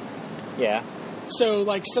don't. Yeah. So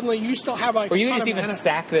suddenly you still have Or you a can ton just of even mana.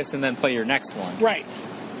 sack this and then play your next one. Right.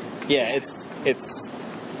 Yeah, it's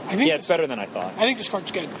I think it's better than I thought. I think this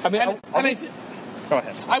card's good. I mean, Go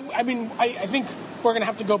ahead. I think we're going to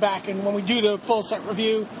have to go back, and when we do the full set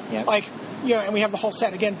review, Yep. and we have the whole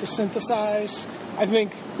set again to synthesize, I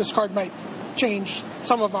think this card might change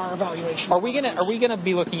some of our evaluations. Are we gonna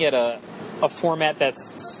be looking at a format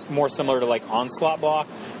that's more similar to like Onslaught Block,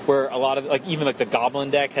 where a lot of even the Goblin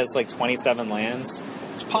deck has 27 lands?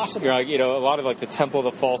 It's possible. A lot of the Temple of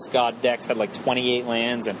the False God decks had 28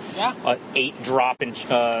 lands and Yeah. 8 drop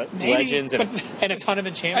legends and a ton of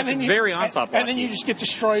enchantments. It's very Onslaught Block. And then you just get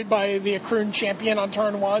destroyed by the Akroon champion on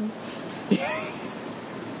turn 1.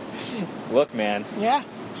 Look, man, Yeah.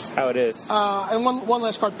 just how it is. And one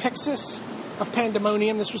last card, Pixis of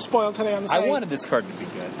Pandemonium. This was spoiled today on the site. I wanted this card to be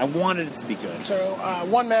good. I wanted it to be good. So,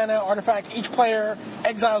 1 mana artifact. Each player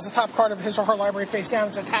exiles the top card of his or her library face down.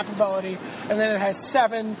 It's a tap ability. And then it has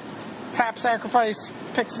 7 tap, sacrifice,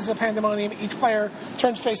 Pixis of Pandemonium. Each player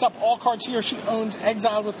turns face up. All cards he or she owns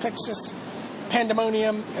exiled with Pixis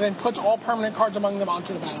Pandemonium, and then puts all permanent cards among them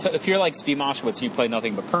onto the So battlefield. if you're like Steve Moshowitz and you play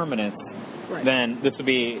nothing but permanents, Right. then this would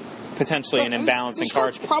be potentially an imbalance in this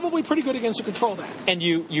cards. card's probably pretty good against a control deck. And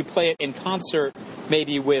you play it in concert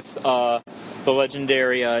maybe with the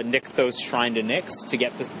legendary Nykthos Shrine to Nyx to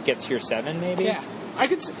get to your 7 maybe. Yeah. I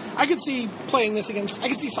could see playing this against. I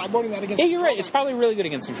could see sideboarding that against. Yeah, you're control right. It's deck. probably really good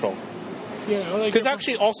against control because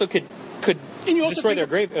actually also could And you also destroy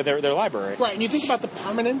think their library. Right, and you think about the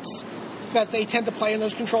permanents that they tend to play in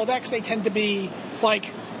those control decks, they tend to be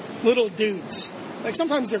like little dudes.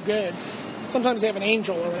 Sometimes they're good, sometimes they have an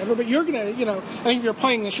angel or whatever, but you're going to, I think if you're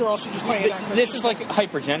playing this, you're also just playing it. This is like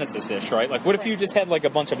Hypergenesis-ish, right? What if you just had a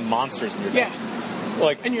bunch of monsters in your deck?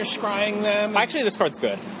 Yeah. And you're scrying them. Actually, this card's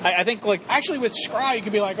good. I think Actually, with Scry, you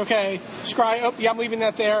could be like, okay, Scry, I'm leaving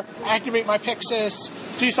that there, activate my Pixis,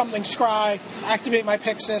 do something Scry, activate my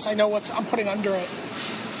Pixis, I know what I'm putting under it.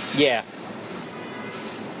 Yeah.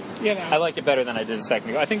 I like it better than I did a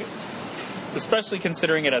second ago. I think, especially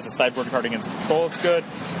considering it as a sideboard card against control, it's good.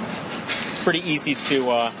 It's pretty easy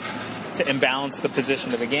to imbalance the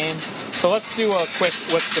position of the game. So let's do a quick,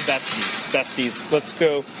 what's the besties? Let's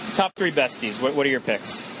go top 3 besties. What are your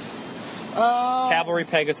picks? Cavalry,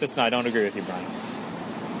 Pegasus, no, I don't agree with you, Brian.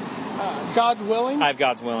 God's Willing? I have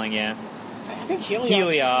God's Willing, yeah. I think Heliod.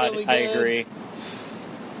 Heliod, I agree.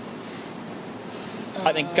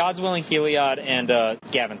 I think God's Willing, Heliod, and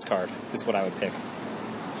Gavin's card is what I would pick.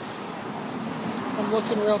 I'm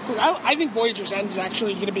looking real quick. I think Voyager's End is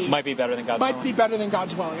actually going to be... Might be better than God's Willing. Might be better than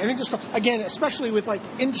God's Willing. I think this card, again, especially with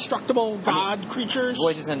indestructible god creatures.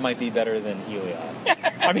 Voyager's End might be better than Heliod.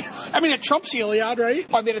 I mean, it trumps Heliod, right?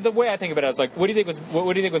 I mean, the way I think of it, I was like, what do you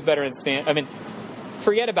think was better in Standard? I mean,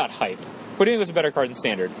 forget about hype. What do you think was a better card in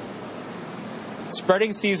Standard?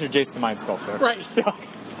 Spreading Seas or Jace the Mind Sculptor? Right.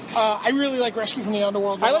 I really like Rescue from the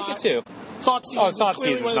Underworld. I like it too. Thoughtseizes Thoughtseizes is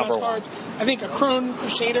clearly is one of the number best cards. I think Akroon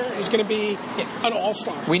Crusader is going to be an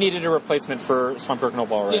all-star. We needed a replacement for Stormcloak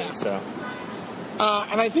Noble already, Yeah. so.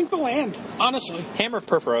 And I think the land, honestly. Hammer of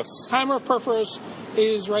Perforos. Hammer of Perforos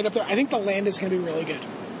is right up there. I think the land is going to be really good.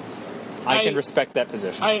 I can respect that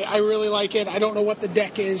position. I really like it. I don't know what the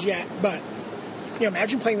deck is yet, but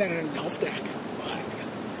imagine playing that in an elf deck.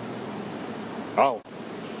 Oh.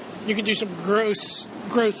 You could do some gross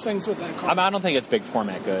things with that card. I don't think it's big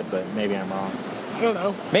format good, but maybe I'm wrong. I don't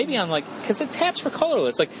know. Maybe I'm because it taps for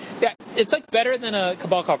colorless. It's better than a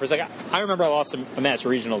Cabal Coffers. I remember I lost a match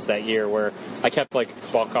at regionals that year where I kept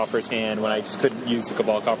Cabal Coffers hand when I just couldn't use the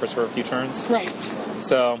Cabal Coffers for a few turns. Right.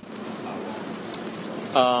 So,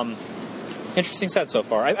 interesting set so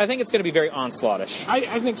far. I think it's going to be very Onslaught-ish.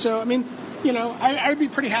 I think so. I mean, I would be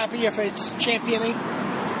pretty happy if it's Champion-y.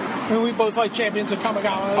 I mean, we both like Champions of Kamigawa.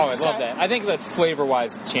 Oh, I love that. I think that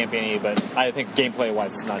flavor-wise it's Champion-y, but I think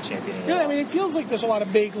gameplay-wise it's not Champion-y. Yeah, I mean, it feels like there's a lot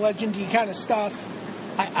of big Legend-y kind of stuff.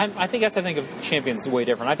 I think of Champions way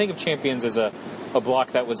different. I think of Champions as a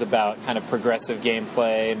block that was about kind of progressive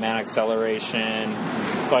gameplay, man acceleration,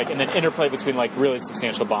 and then interplay between really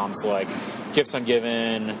substantial bombs like Gifts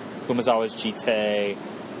Ungiven, Umezawa's Jite.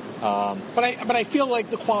 But I feel like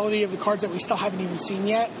the quality of the cards that we still haven't even seen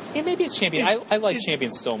yet. Yeah, maybe it's Champion. I like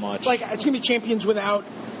Champions so much. It's going to be Champions without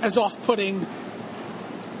as off-putting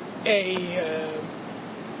a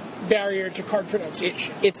barrier to card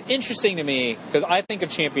pronunciation. It's interesting to me because I think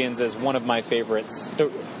of Champions as one of my favorites.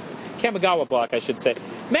 The Kamigawa block, I should say.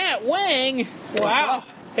 Matt Wang! Wow.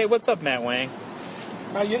 Hey, what's up, Matt Wang?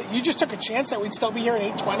 You just took a chance that we'd still be here at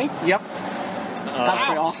 8:20? Yep. That's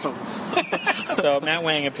pretty awesome. So Matt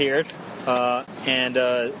Wang appeared, and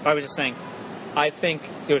I was just saying, I think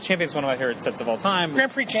Champions is one of my favorite sets of all time.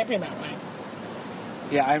 Grand Prix champion, Matt Wang.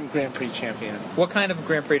 Yeah, I'm Grand Prix champion. What kind of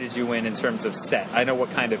Grand Prix did you win in terms of set? I know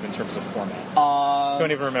what kind of in terms of format.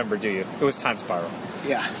 Don't even remember, do you? It was Time Spiral.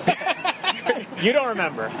 Yeah. You don't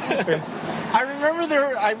remember. I remember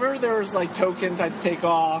there was tokens I'd take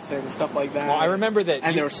off and stuff like that. Well, I remember that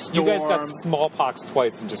and you guys got smallpox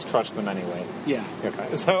twice and just crushed them anyway. Yeah.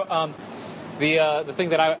 Okay. So the thing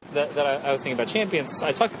that I was thinking about Champions is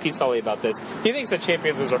I talked to Pete Sully about this. He thinks that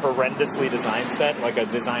Champions was a horrendously designed set, like a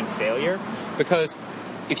design failure, because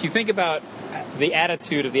if you think about the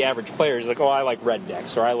attitude of the average player is oh, I like red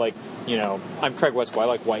decks, or I like, I'm Craig Wesco, I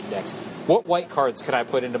like white decks. What white cards could I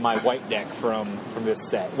put into my white deck from this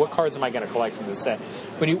set? What cards am I going to collect from this set?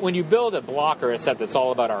 When you build a block or a set that's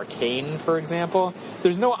all about Arcane, for example,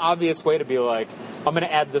 there's no obvious way to be I'm going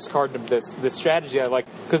to add this card to this strategy I like,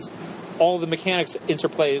 because all the mechanics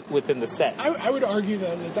interplay within the set. I would argue,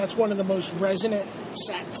 though, that that's one of the most resonant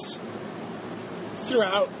sets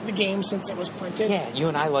throughout the game since it was printed. Yeah, you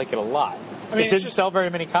and I like it a lot. I mean, it didn't sell very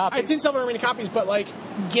many copies. It didn't sell very many copies, but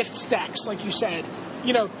gift stacks, like you said,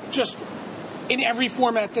 just in every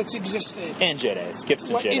format that's existed. And Jittes, gifts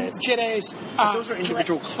and Jittes. Jittes. Those are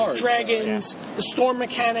individual cards. Dragons. Yeah. The storm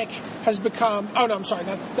mechanic has become. Oh no, I'm sorry.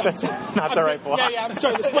 That's not the right block. Yeah, I'm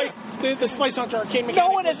sorry. The Splice Hunter Arcane mechanic.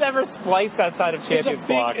 No one has ever spliced outside of Champions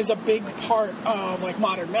block. Is a big part of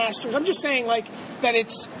Modern Masters. I'm just saying that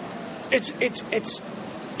its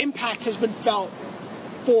impact has been felt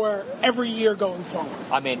for every year going forward.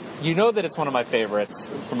 I mean, that it's one of my favorites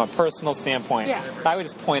from a personal standpoint. Yeah. I would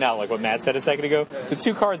just point out, what Matt said a second ago, the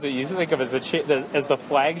two cards that you think of as the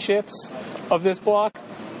flagships of this block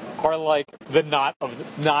are the not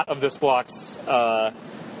of this block's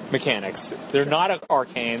mechanics. They're not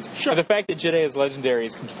arcanes. Sure. And the fact that Jite is legendary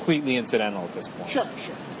is completely incidental at this point. Sure.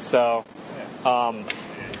 So,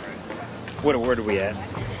 where are we at?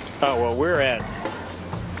 Oh, well, we're at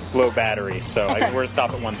low battery, so okay. We're going to stop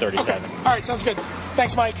at 137. Okay. All right, sounds good.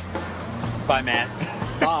 Thanks, Mike. Bye, Matt.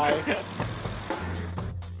 Bye.